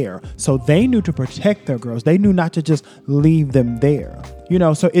even there. So they knew to protect their girls. They knew not to just leave them there. You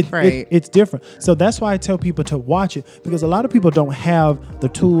know, so it's different. So that's why I tell people to watch it, because a lot of people don't have the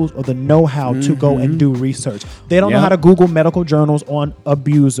tools or the know-how to go and do research. They don't know how to Google medical journals on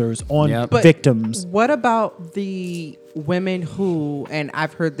abusers, on victims. What about the women who, and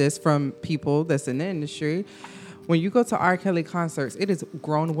I've heard this from people that's in the industry, when you go to R. Kelly concerts, it is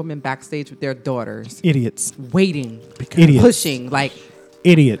grown women backstage with their daughters. Idiots. Waiting. Idiots. Pushing. Like,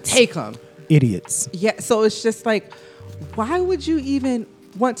 idiots. Take them. Idiots. Yeah, so it's just like, why would you even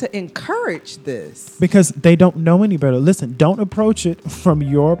want to encourage this? Because they don't know any better. Listen, don't approach it from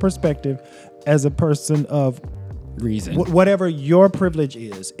your perspective as a person of reason. Whatever your privilege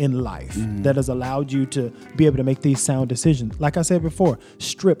is in life that has allowed you to be able to make these sound decisions. Like I said before,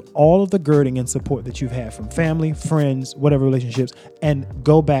 strip all of the girding and support that you've had from family, friends, whatever relationships, and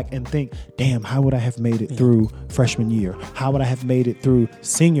go back and think, damn, how would I have made it through freshman year? How would I have made it through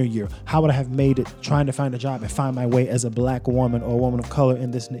senior year? How would I have made it trying to find a job and find my way as a black woman or a woman of color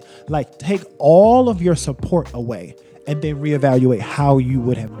in this? Like, take all of your support away and then reevaluate how you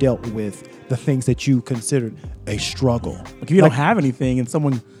would have dealt with the things that you considered a struggle. Like if you don't have anything and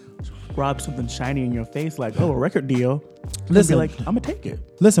someone rubs something shiny in your face, like, oh, a record deal, listen, be like, I'm going to take it.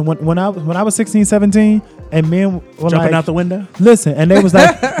 Listen, when I was 16, 17, and men were jumping out the window. Listen, and they was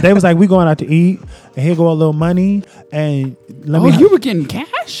like, we going out to eat, and here go a little money, and you were getting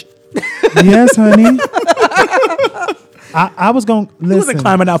cash? Yes, honey. I was going, listen. He wasn't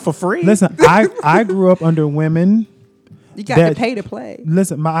climbing out for free. Listen, I grew up under women. You got to pay to play.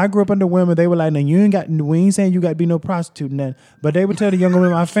 Listen, I grew up under women. They were like, "Now we ain't saying you got to be no prostitute, and nothing." But they would tell the young women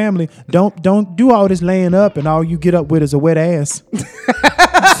in my family, "Don't do all this laying up, and all you get up with is a wet ass."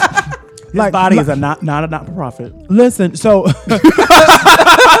 Like, body is not a profit. Listen, so I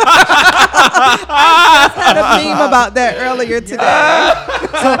had a meme about that earlier today.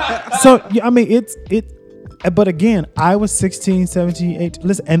 so I mean, it's. But again, I was 16, 17, 18.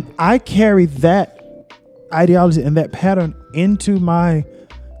 Listen, and I carried that ideology and that pattern into my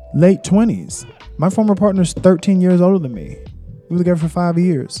late 20s. My former partner's 13 years older than me. We were together for 5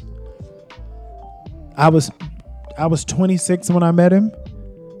 years. I was 26 when I met him,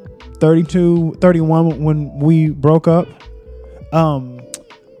 32, 31 when we broke up.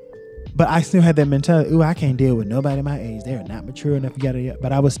 But I still had that mentality. Ooh, I can't deal with nobody my age. They're not mature enough yet.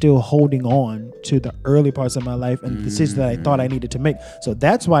 But I was still holding on to the early parts of my life and the decisions that I thought I needed to make. So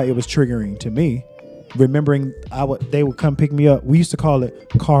that's why it was triggering to me. Remembering they would come pick me up. We used to call it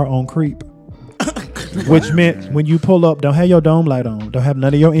car on creep. Which meant when you pull up, don't have your dome light on. Don't have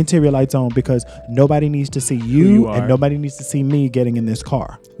none of your interior lights on because nobody needs to see you and nobody needs to see me getting in this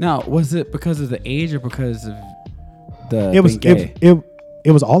car. Now, was it because of the age or because of the It was gay?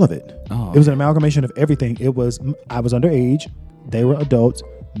 It was all of it. Oh, It was an amalgamation of everything. I was underage. They were adults.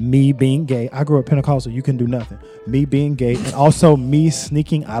 Me being gay. I grew up Pentecostal. You can do nothing. Me being gay. And also me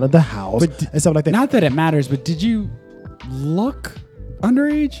sneaking out of the house and stuff like that. Not that it matters, but did you look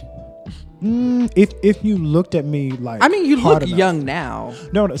underage? If you looked at me like, I mean, you hard look enough. young now.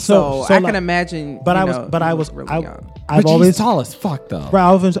 No, So I like, can imagine. But you I know, was you look I really young. I've But always he's tall as fuck though.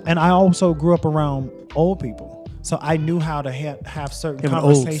 and I also grew up around old people, so I knew how to have certain You have an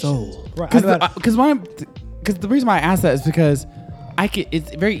old conversations. soul. Right, I knew how to- Because the reason why I asked that is because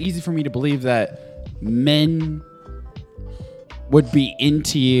it's very easy for me to believe that men would be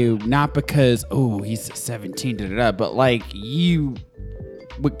into you not because he's 17 but like you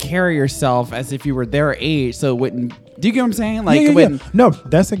would carry yourself as if you were their age, so it wouldn't. Do you get what I'm saying? Like, yeah. No,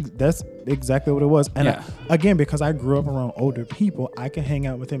 that's exactly what it was. And Yeah. again, because I grew up around older people, I can hang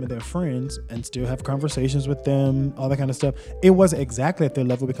out with them and their friends and still have conversations with them, all that kind of stuff. It wasn't exactly at their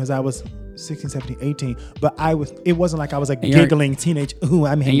level because I was 16, 17, 18, but it wasn't like I was a giggling teenage, ooh,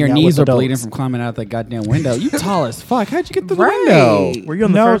 I'm and hanging your out knees with are adults. bleeding from climbing out that goddamn window. You tall as fuck. How'd you get through the Right. window? Were you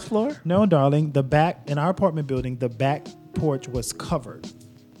on the first floor? No, darling. The back in our apartment building, the back porch was covered.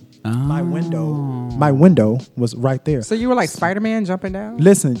 My window was right there. So you were like Spider-Man jumping down?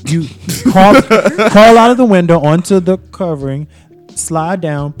 Listen, you crawl out of the window onto the covering, slide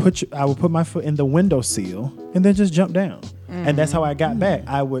down. I would put my foot in the window sill and then just jump down, and that's how I got back.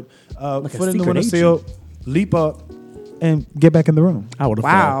 I would foot in the secret window agent. sill, leap up, and get back in the room. I would have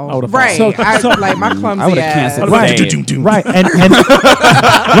Wow. I would have Right. So- like my clumsy I would've ass. canceled Right, Right.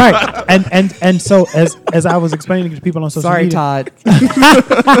 right, and so as I was explaining to people on social Sorry, media, Todd.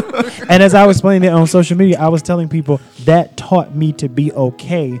 and as I was explaining it on social media, I was telling people that taught me to be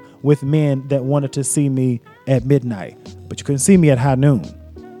okay with men that wanted to see me at midnight, but you couldn't see me at high noon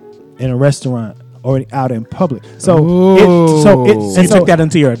in a restaurant or out in public. So You took that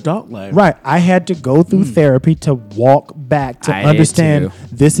into your adult life. right. I had to go through therapy to walk back to I did understand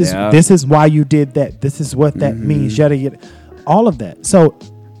too. this is why you did that. This is what that means. Yada yada, all of that. So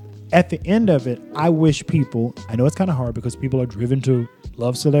at the end of it, I wish people. I know it's kind of hard because people are driven to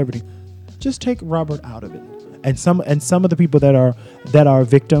love celebrity. Just take Robert out of it, and some of the people that are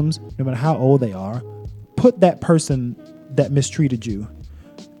victims, no matter how old they are, put that person that mistreated you.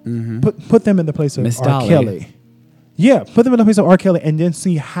 Put them in the place of Miss R. Dolly. Kelly. Yeah, put them in the place of R. Kelly and then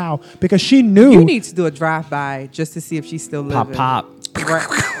see how, because she knew. You need to do a drive-by just to see if she's still living. Pop.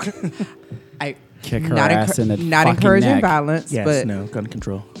 Right. I Kick her ass in the not fucking encouraging neck. violence, Yes, but no, gun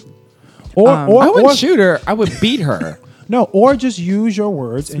control. or I wouldn't shoot her. I would beat her. No, or just use your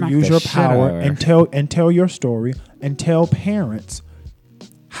words Smack and use the your shit power out of her. and tell your story and tell parents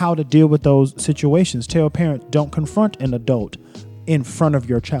how to deal with those situations. Tell parents, don't confront an adult in front of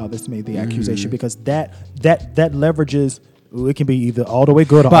your child that's made the accusation, because that leverages. It can be either all the way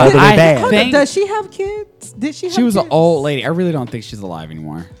good or But all the way I bad. think- does she have kids? Did she have She was an kids? old lady. I really don't think she's alive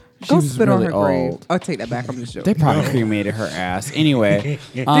anymore. She Go was spit on really her grave. old. I'll take that back. I'm just They joking. probably cremated her ass. Anyway.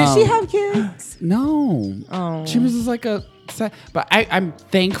 Did she have kids? No. Oh. She was just like a. But I'm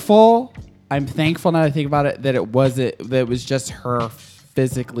thankful. I'm thankful now that I think about it that it was just her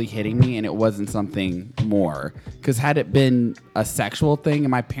physically hitting me and it wasn't something more. Because had it been a sexual thing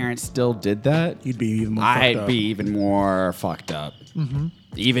and my parents still did that, You'd be even more fucked I'd up. be even more fucked up.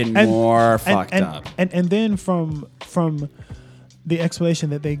 Even And- more fucked and, up. And then from the explanation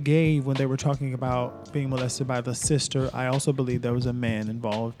that they gave when they were talking about being molested by the sister, I also believe there was a man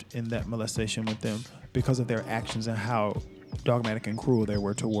involved in that molestation with them because of their actions and how dogmatic and cruel they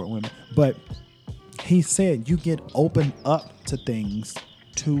were toward women. But he said you get opened up to things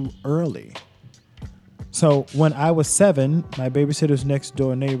too early. So when I was 7, my babysitter's next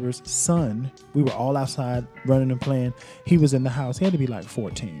door neighbor's son, we were all outside running and playing. He was in the house. He had to be like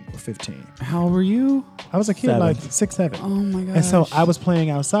 14 or 15. How old were you? I was a kid, 7. like 6, 7. Oh my gosh. And so I was playing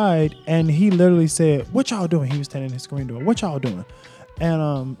outside, and he literally said, "What y'all doing?" He was standing in his screen door. "What y'all doing?"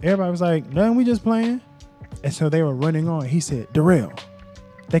 And everybody was like, "Nothing. We just playing." And so they were running on. He said, "Darrell,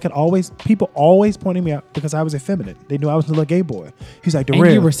 people always pointing me out because I was effeminate. They knew I was a little gay boy. He's like, And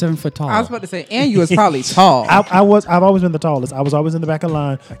Darrell. you were 7 foot tall. I was about to say, and you was probably tall. I've always been the tallest. I was always in the back of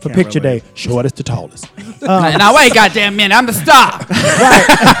line for picture day. Shortest to tallest. Now wait, goddamn minute, I'm the star.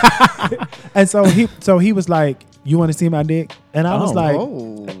 And so he was like, "You want to see my dick?" And I was like,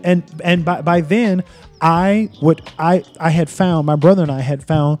 and by then my brother and I had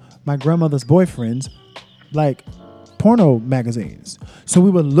found my grandmother's boyfriend's like porno magazines. So we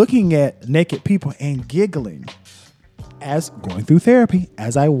were looking at naked people and giggling as going through therapy.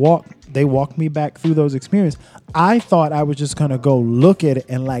 As they walked me back through those experiences. I thought I was just gonna go look at it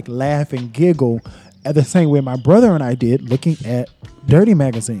and like laugh and giggle at the same way my brother and I did looking at dirty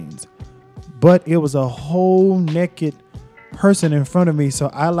magazines. But it was a whole naked person in front of me, so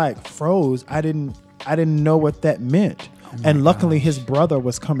I like froze. I didn't know what that meant. And luckily his brother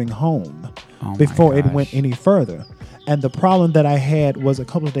was coming home before it went any further. And the problem that I had was a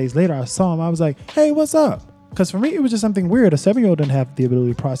couple of days later I saw him. I was like, "Hey, what's up?" Because for me it was just something weird. A 7-year-old didn't have the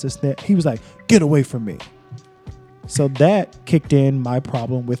ability to process that. He was like, "Get away from me." So that kicked in my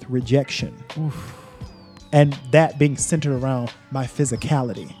problem with rejection. Oof. And that being centered around my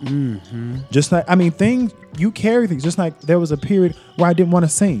physicality. Mm-hmm. Just like, you carry things. Just like there was a period where I didn't want to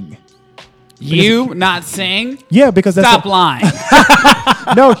sing. You not sing? Yeah, because Stop lying.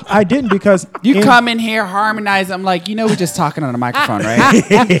 No, I didn't because... You come in here, harmonize. I'm like, we're just talking on a microphone,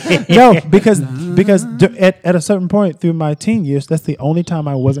 right? No, because at a certain point through my teen years, that's the only time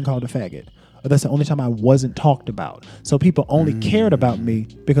I wasn't called a faggot. Or that's the only time I wasn't talked about. So people only cared about me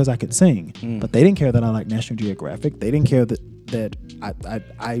because I could sing. But they didn't care that I liked National Geographic. They didn't care that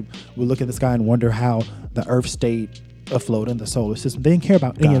I would look at the sky and wonder how the Earth stayed afloat in the solar system. They didn't care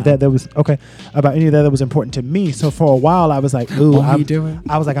about any of that. About any of that was important to me. So for a while I was like, "Ooh, I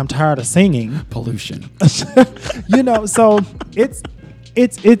was like, I'm tired of singing." Pollution. So it's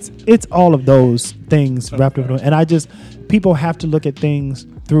all of those things wrapped up in it. And people have to look at things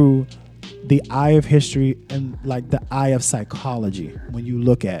through the eye of history and like the eye of psychology when you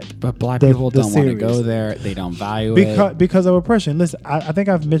look at. But black people don't want to go there. They don't value it because of oppression. Listen, I think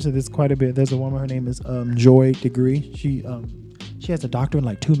I've mentioned this quite a bit. There's a woman. Her name is Joy Degree. She has a doctorate and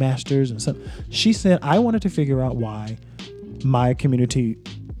like 2 masters and something. She said, "I wanted to figure out why my community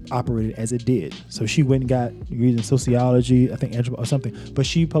operated as it did." So she went and got degrees in sociology, I think, or something. But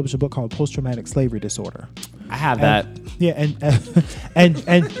she published a book called Post-Traumatic Slavery Disorder. I have that. Yeah, and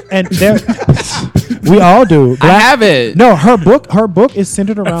there, we all do. I have it. No, her book is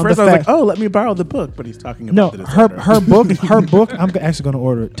centered around First the I was fact. like, "Oh, let me borrow the book," but he's talking about her book. I'm actually going to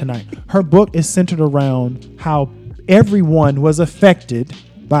order it tonight. Her book is centered around how everyone was affected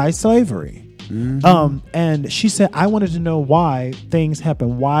by slavery. Mm-hmm. And she said, "I wanted to know why things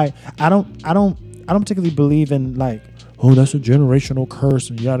happen. Why I don't particularly believe in like, oh, that's a generational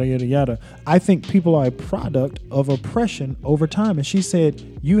curse and yada yada yada. I think people are a product of oppression over time." And she said,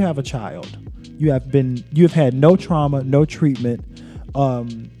 "You have a child. You have had no trauma, no treatment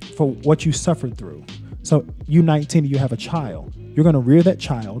for what you suffered through. So you 19, you have a child. You're going to rear that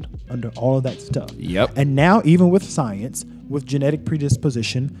child under all of that stuff. Yep. And now, even with science, with genetic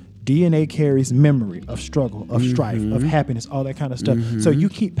predisposition, DNA carries memory of struggle, of strife, of happiness, all that kind of stuff. So you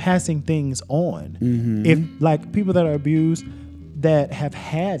keep passing things on. If like people that are abused that have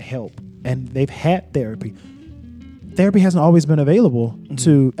had help and they've had therapy hasn't always been available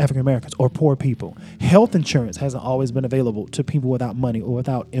to African Americans or poor people. Health insurance hasn't always been available to people without money or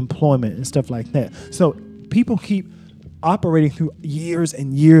without employment and stuff like that. So people keep operating through years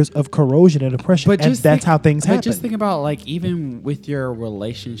and years of corrosion and oppression, and that's how things happen. But just think about, like, even with your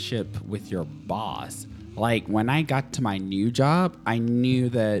relationship with your boss. Like, when I got to my new job, I knew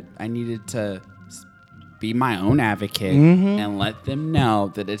that I needed to be my own advocate and let them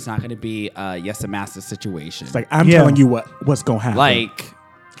know that it's not going to be a master situation. It's like, I'm telling you what's going to happen. Like,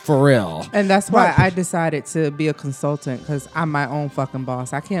 for real. And that's why I decided to be a consultant, because I'm my own fucking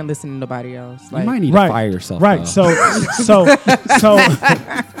boss. I can't listen to nobody else. Like, you might need to fire yourself. Right. So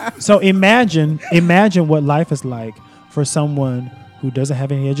imagine what life is like for someone who doesn't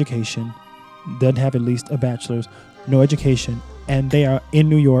have any education, doesn't have at least a bachelor's, no education, and they are in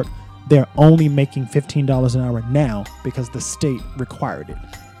New York. They're only making $15 an hour now because the state required it.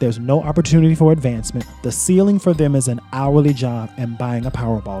 There's no opportunity for advancement. The ceiling for them is an hourly job and buying a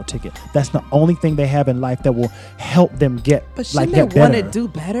Powerball ticket. That's the only thing they have in life that will help them get But shouldn't get they want to better. do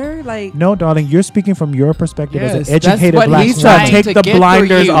better? Like, No, darling, you're speaking from your perspective as an Yes, educated that's what black he's woman. trying Take to the get blinders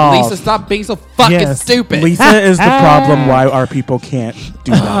through you. off. Lisa, stop being so fucking stupid. Lisa is the problem why our people can't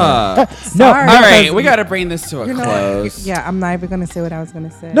do that. No, Sorry. All right, we got to bring this to a You know, close. yeah, I'm not even gonna say what I was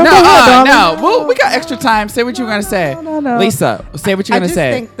gonna say. No, No, go ahead, no. darling. Well, we got extra time. Say what you're gonna say. No. Lisa, say what you're I gonna just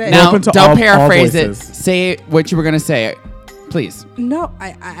say. think that- Now, Open to don't all paraphrase it. voices. Say what you were gonna say, please. No,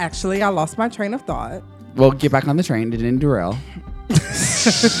 I actually lost my train of thought. We'll get back on the train. It didn't derail.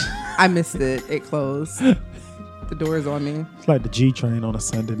 I missed it. It closed. The door is on me. It's like the G train on a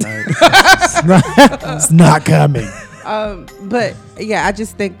Sunday night. It's not coming. But yeah, I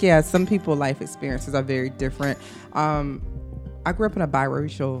just think some people life experiences are very different. I grew up in a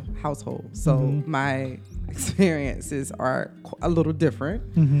biracial household, so my experiences are a little different.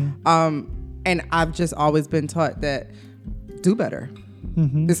 And I've just always been taught that do better.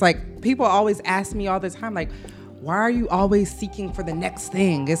 It's like people always ask me all the time, like, why are you always seeking for the next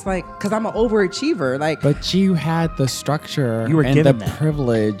thing? It's like, because I'm an overachiever. Like, But you had the structure You were and the given that.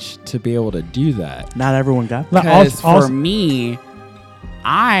 privilege to be able to do that. Not everyone got that. Like, Because for also- me,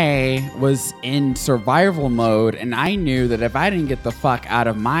 I was in survival mode, and I knew that if I didn't get the fuck out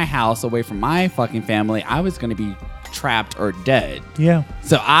of my house away from my fucking family, I was going to be trapped or dead. Yeah.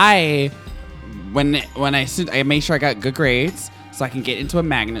 So when I made sure I got good grades so I can get into a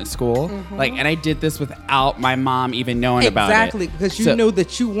magnet school, and I did this without my mom even knowing about it. exactly, because you So- knew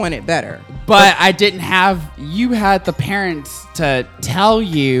that you wanted better. But I didn't have. You had the parents to tell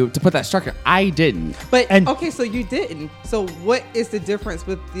you to put that structure. I didn't. But And- okay, so you didn't. So what is the difference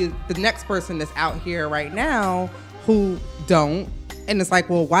with the next person that's out here right now who don't? And it's like,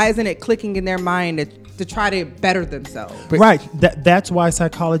 well, why isn't it clicking in their mind to try to better themselves? Right. That's why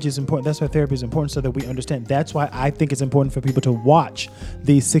psychology is important. That's why therapy is important, so that we understand. That's why I think it's important for people to watch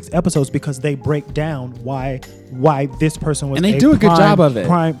these 6 episodes, because they break down why this person was. And they do a good job of it.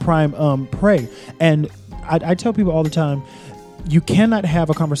 Prime prey. And I tell people all the time, you cannot have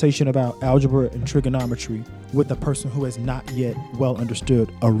a conversation about algebra and trigonometry with a person who has not yet well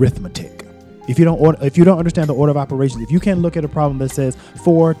understood arithmetic. If you don't understand the order of operations, if you can't look at a problem that says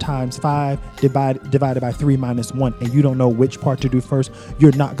 4 times 5 divided by 3 minus 1, and you don't know which part to do first,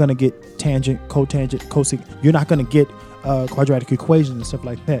 you're not going to get tangent, cotangent, cosec. You're not going to get quadratic equations and stuff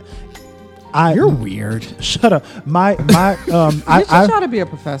like that. You're weird. Shut up. You should try to be a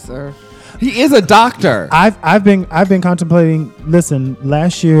professor. He is a doctor. I've been contemplating. Listen,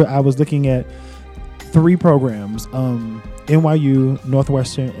 last year I was looking at 3 programs. NYU,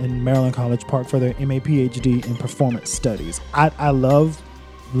 Northwestern, and Maryland College Park for their MA PhD in performance studies. I love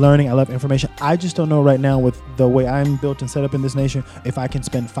learning. I love information. I just don't know right now, with the way I'm built and set up in this nation, if I can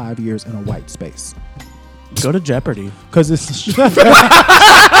spend 5 years in a white space. Go to Jeopardy. Because it's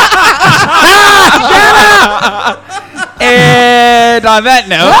And on that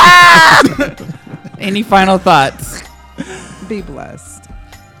note, any final thoughts? Be blessed.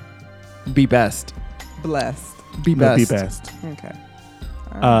 Be best. Blessed. Be No, best. be best. Okay.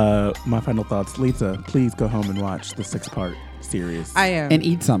 My final thoughts. Lisa, please go home and watch the 6-part series. I am. And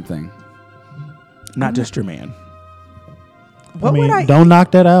eat something. Not just your man. What would I don't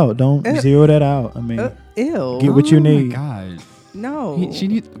knock that out. Don't Uh, zero that out. I mean, ew. get what you Oh need. my God. No. She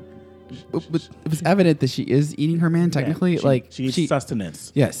need. It was evident that she is eating her man. Technically, Yeah, like she eats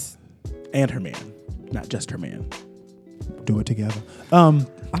sustenance Yes. and her man, not just her man. Do it together.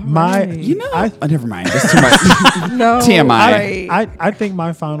 My, right. You know. I- Never mind. That's too much. No. TMI. Right. I think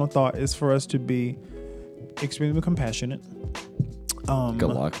my final thought is for us to be extremely compassionate. Good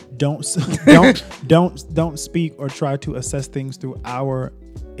luck. Don't speak or try to assess things through our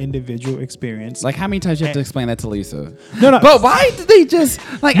individual experience. Like, how many times you have to explain that to Lisa? No. But why did they just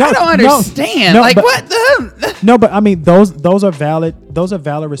like? No, I don't no, understand. no, like, but- what the? No, but I mean those are valid. Those are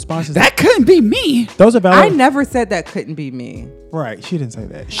valid responses. That couldn't be me. Those are valid. I never said that couldn't be me. Right. She didn't say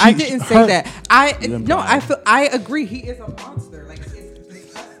that. I didn't say that. implied. I agree. He is a monster. Like, it's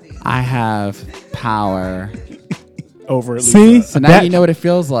disgusting. I have power. Over at See? Lisa. So now That- you know what it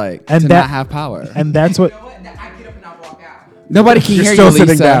feels like and to that- not have power. And that's what. You know what? I get up and I walk out. Nobody can You're hear still you, sitting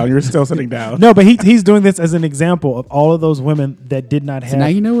Lisa. down. You're still sitting down. No, but he's doing this as an example of all of those women that did not have. now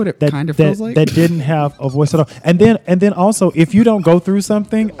you know what it kind of feels like? That didn't have a voice at all. And then also, if you don't go through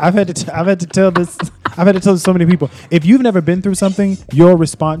something, I've had to tell this to so many people. If you've never been through something, your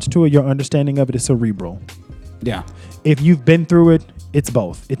response to it, your understanding of it is cerebral. Yeah. If you've been through it, it's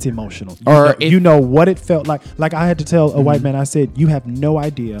both. It's emotional. Or You know what it felt like. Like I had to tell a white man, I said, you have no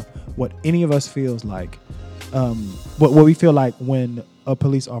idea what any of us feels like. What we feel like when a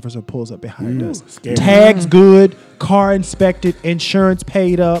police officer pulls up behind us. scary. Tags good, car inspected, insurance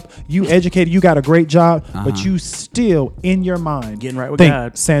paid up, you educated, you got a great job, but you still in your mind Getting right with think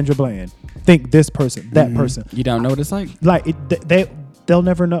God. Sandra Bland, think this person, that person. You don't know what it's like. Like they'll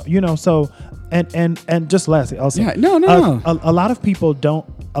never know, so and just lastly also, no. A lot of people don't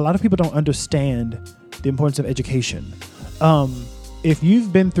understand the importance of education. If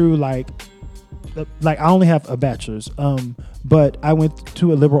you've been through like I only have a bachelor's, but I went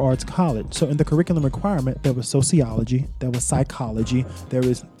to a liberal arts college. So in the curriculum requirement, there was sociology, there was psychology, there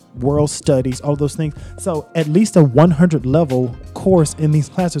was world studies, all those things. So at least a 100 level course in these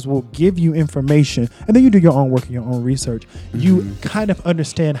classes will give you information, and then you do your own work and your own research. You kind of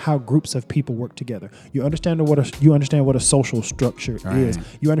understand how groups of people work together. You understand what a social structure is.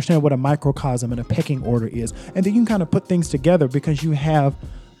 You understand what a microcosm and a pecking order is, and then you can kind of put things together because you have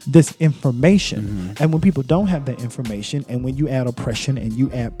this information. And when people don't have that information, and when you add oppression and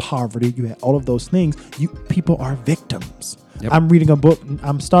you add poverty, you add all of those things, people are victims. Yep.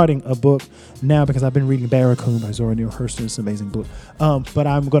 I'm starting a book now because I've been reading Barracoon by Zora Neale Hurston. It's an amazing book. But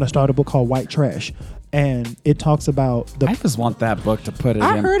I'm going to start a book called White Trash. And it talks about I just want that book to put it in.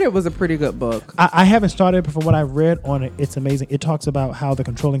 I heard it was a pretty good book. I haven't started, but from what I've read on it, it's amazing. It talks about how the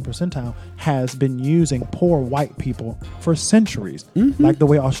controlling percentile has been using poor white people for centuries, like the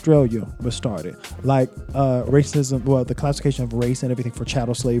way Australia was started, like racism, the classification of race and everything for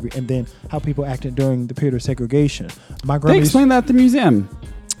chattel slavery, and then how people acted during the period of segregation. My grandma they explained that at the museum.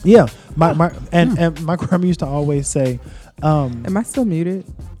 Yeah, my grandma used to always say, Am I still muted?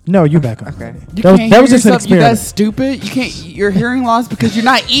 No, you back on. Okay. That was just an experiment. That's stupid. You can't. Your hearing loss because you're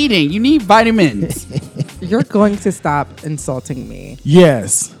not eating. You need vitamins. You're going to stop insulting me.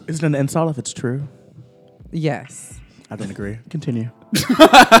 Yes. Isn't it an insult if it's true? Yes. I don't agree. Continue.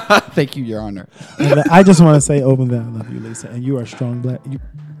 Thank you, Your Honor. And I just want to say openly that I love you, Lisa, and you are a strong black.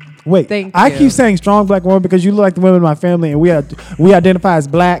 Thank I you. keep saying strong black woman because you look like the women in my family, and we identify as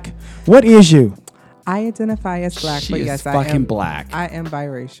black. What is you? I identify as black, She but is yes, fucking I am black. I am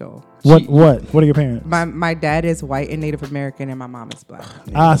biracial. What are your parents? My dad is white and Native American, and my mom is black.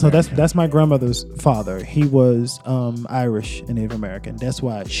 So that's my grandmother's father. He was Irish and Native American. That's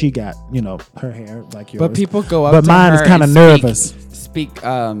why she got her hair like yours. But people go up. But to mine her is kind of and nervous. Speak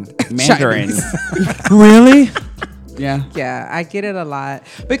Mandarin. Really? Yeah. Yeah, I get it a lot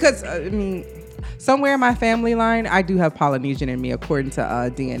because somewhere in my family line, I do have Polynesian in me, according to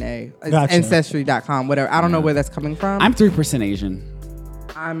DNA, Gotcha. Ancestry.com, whatever. I don't know where that's coming from. I'm 3% Asian.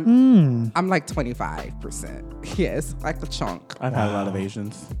 I'm like 25%. Yes, like the chunk. I've had a lot of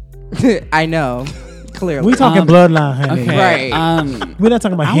Asians. I know. Clearly. We talking bloodline, honey. Okay. Right. We're not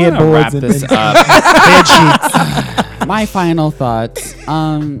talking about I wanna wrap headboards and this and up. bed sheets. My final thoughts.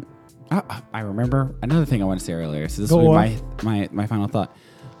 I remember another thing I want to say earlier. So this Go will on. be my final thought.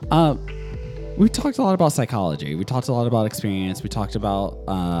 We talked a lot about psychology. We talked a lot about experience. We talked about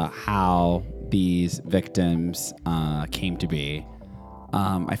how these victims came to be.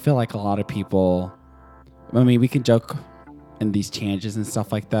 I feel like a lot of people, we can joke in these changes and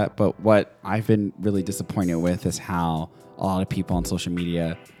stuff like that, but what I've been really disappointed with is how a lot of people on social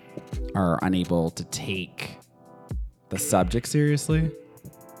media are unable to take the subject seriously.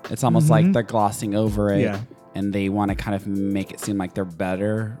 It's almost like they're glossing over it, and they want to kind of make it seem like they're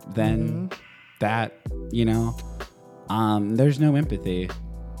better than that, There's no empathy.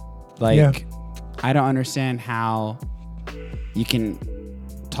 I don't understand how you can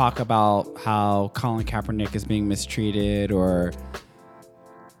talk about how Colin Kaepernick is being mistreated or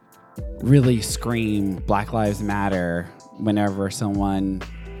really scream Black Lives Matter whenever someone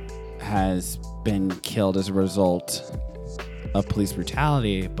has been killed as a result of police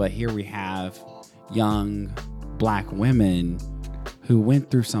brutality. But here we have young Black women who went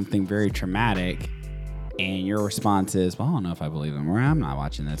through something very traumatic, and your response is, well, I don't know if I believe them, or I'm not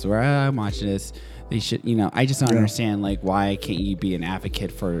watching this, or I'm watching this. They should, I just don't understand, why can't you be an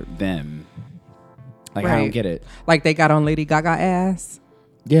advocate for them? I don't get it. Like they got on Lady Gaga ass.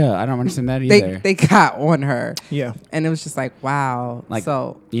 Yeah, I don't understand that either. They got on her. Yeah. And it was just like, wow.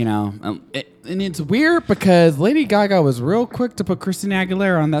 And it's weird because Lady Gaga was real quick to put Christina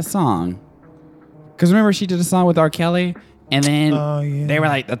Aguilera on that song. Because remember, she did a song with R. Kelly, and then they were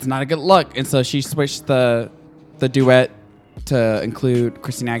like, that's not a good look. And so she switched the duet to include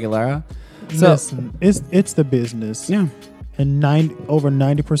Christina Aguilera. So listen, it's the business. Yeah. And over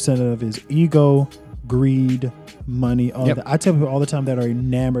 90% of it is ego, greed, money, all that. I tell people all the time that are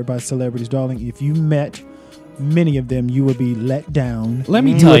enamored by celebrities, darling, if you met many of them, you will be let down. Let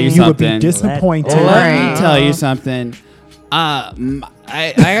me tell you something. You will be disappointed. Let me tell you something. I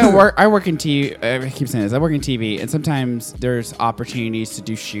work in TV. I keep saying this. I work in TV, and sometimes there's opportunities to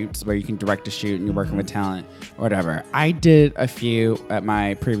do shoots where you can direct a shoot and you're working with talent or whatever. I did a few at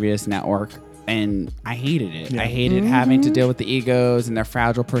my previous network, and I hated it. Yeah. I hated having to deal with the egos and their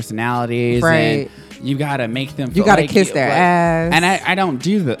fragile personalities. Right. And you gotta make them. You gotta kiss their ass. And I don't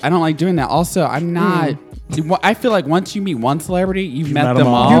do that. I don't like doing that. Also, I'm not. I feel like once you meet one celebrity, you've met them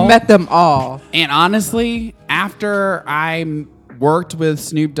all. You met them all. And honestly, after I worked with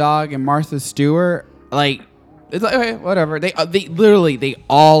Snoop Dogg and Martha Stewart, like, it's like, okay, whatever. They literally, they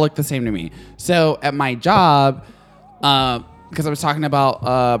all look the same to me. So at my job, because I was talking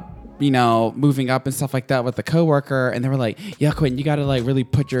about, moving up and stuff like that with the coworker, and they were like, yeah, Quentin, you got to like really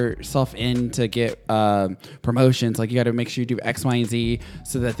put yourself in to get promotions. Like, you got to make sure you do X, Y, and Z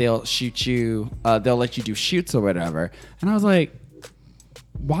so that they'll shoot you. They'll let you do shoots or whatever. And I was like,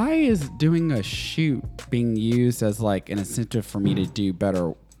 why is doing a shoot being used as like an incentive for me to do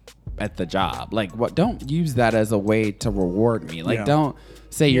better at the job? Like, what? Don't use that as a way to reward me. Like, don't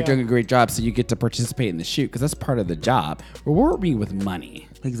say you're doing a great job so you get to participate in the shoot, because that's part of the job. Reward me with money.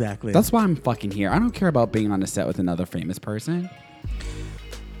 Exactly. That's why I'm fucking here. I don't care about being on a set with another famous person.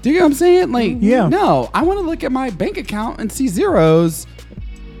 Do you know what I'm saying? Like, no, I want to look at my bank account and see zeros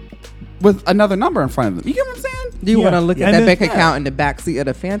with another number in front of them. You get what I'm saying? Do you want to look at that bank account in the backseat of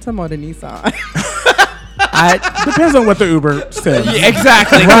the Phantom or the Nissan? Depends on what the Uber says. Yeah,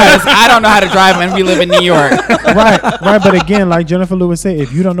 exactly. Because I don't know how to drive and we live in New York. right. But again, like Jennifer Lewis said,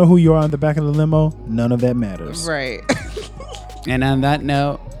 if you don't know who you are on the back of the limo, none of that matters. Right. And on that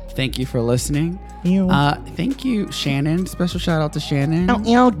note, thank you for listening. Ew. Thank you, Shannon. Special shout out to Shannon.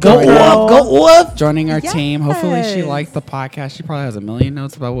 Go up. Joining our team. Hopefully she liked the podcast. She probably has a million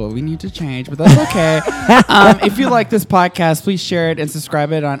notes about what we need to change, but that's okay. If you like this podcast, please share it and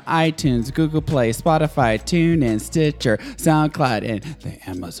subscribe it on iTunes, Google Play, Spotify, TuneIn, Stitcher, SoundCloud, and the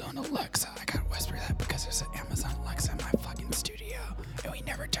Amazon Alexa. I gotta whisper that because there's an Amazon Alexa in my fucking studio and we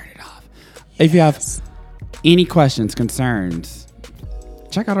never turn it off. If you have any questions, concerns,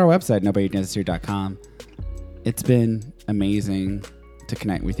 check out our website, nobodydenseshier.com. It's been amazing to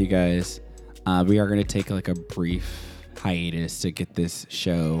connect with you guys. We are going to take like a brief hiatus to get this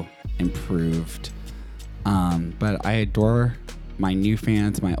show improved. But I adore my new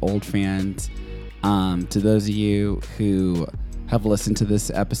fans, my old fans. To those of you who have listened to this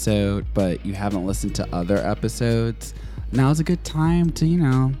episode, but you haven't listened to other episodes, now's a good time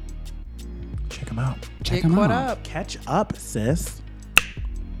to, Check them out. check them out. Up. Catch up, sis.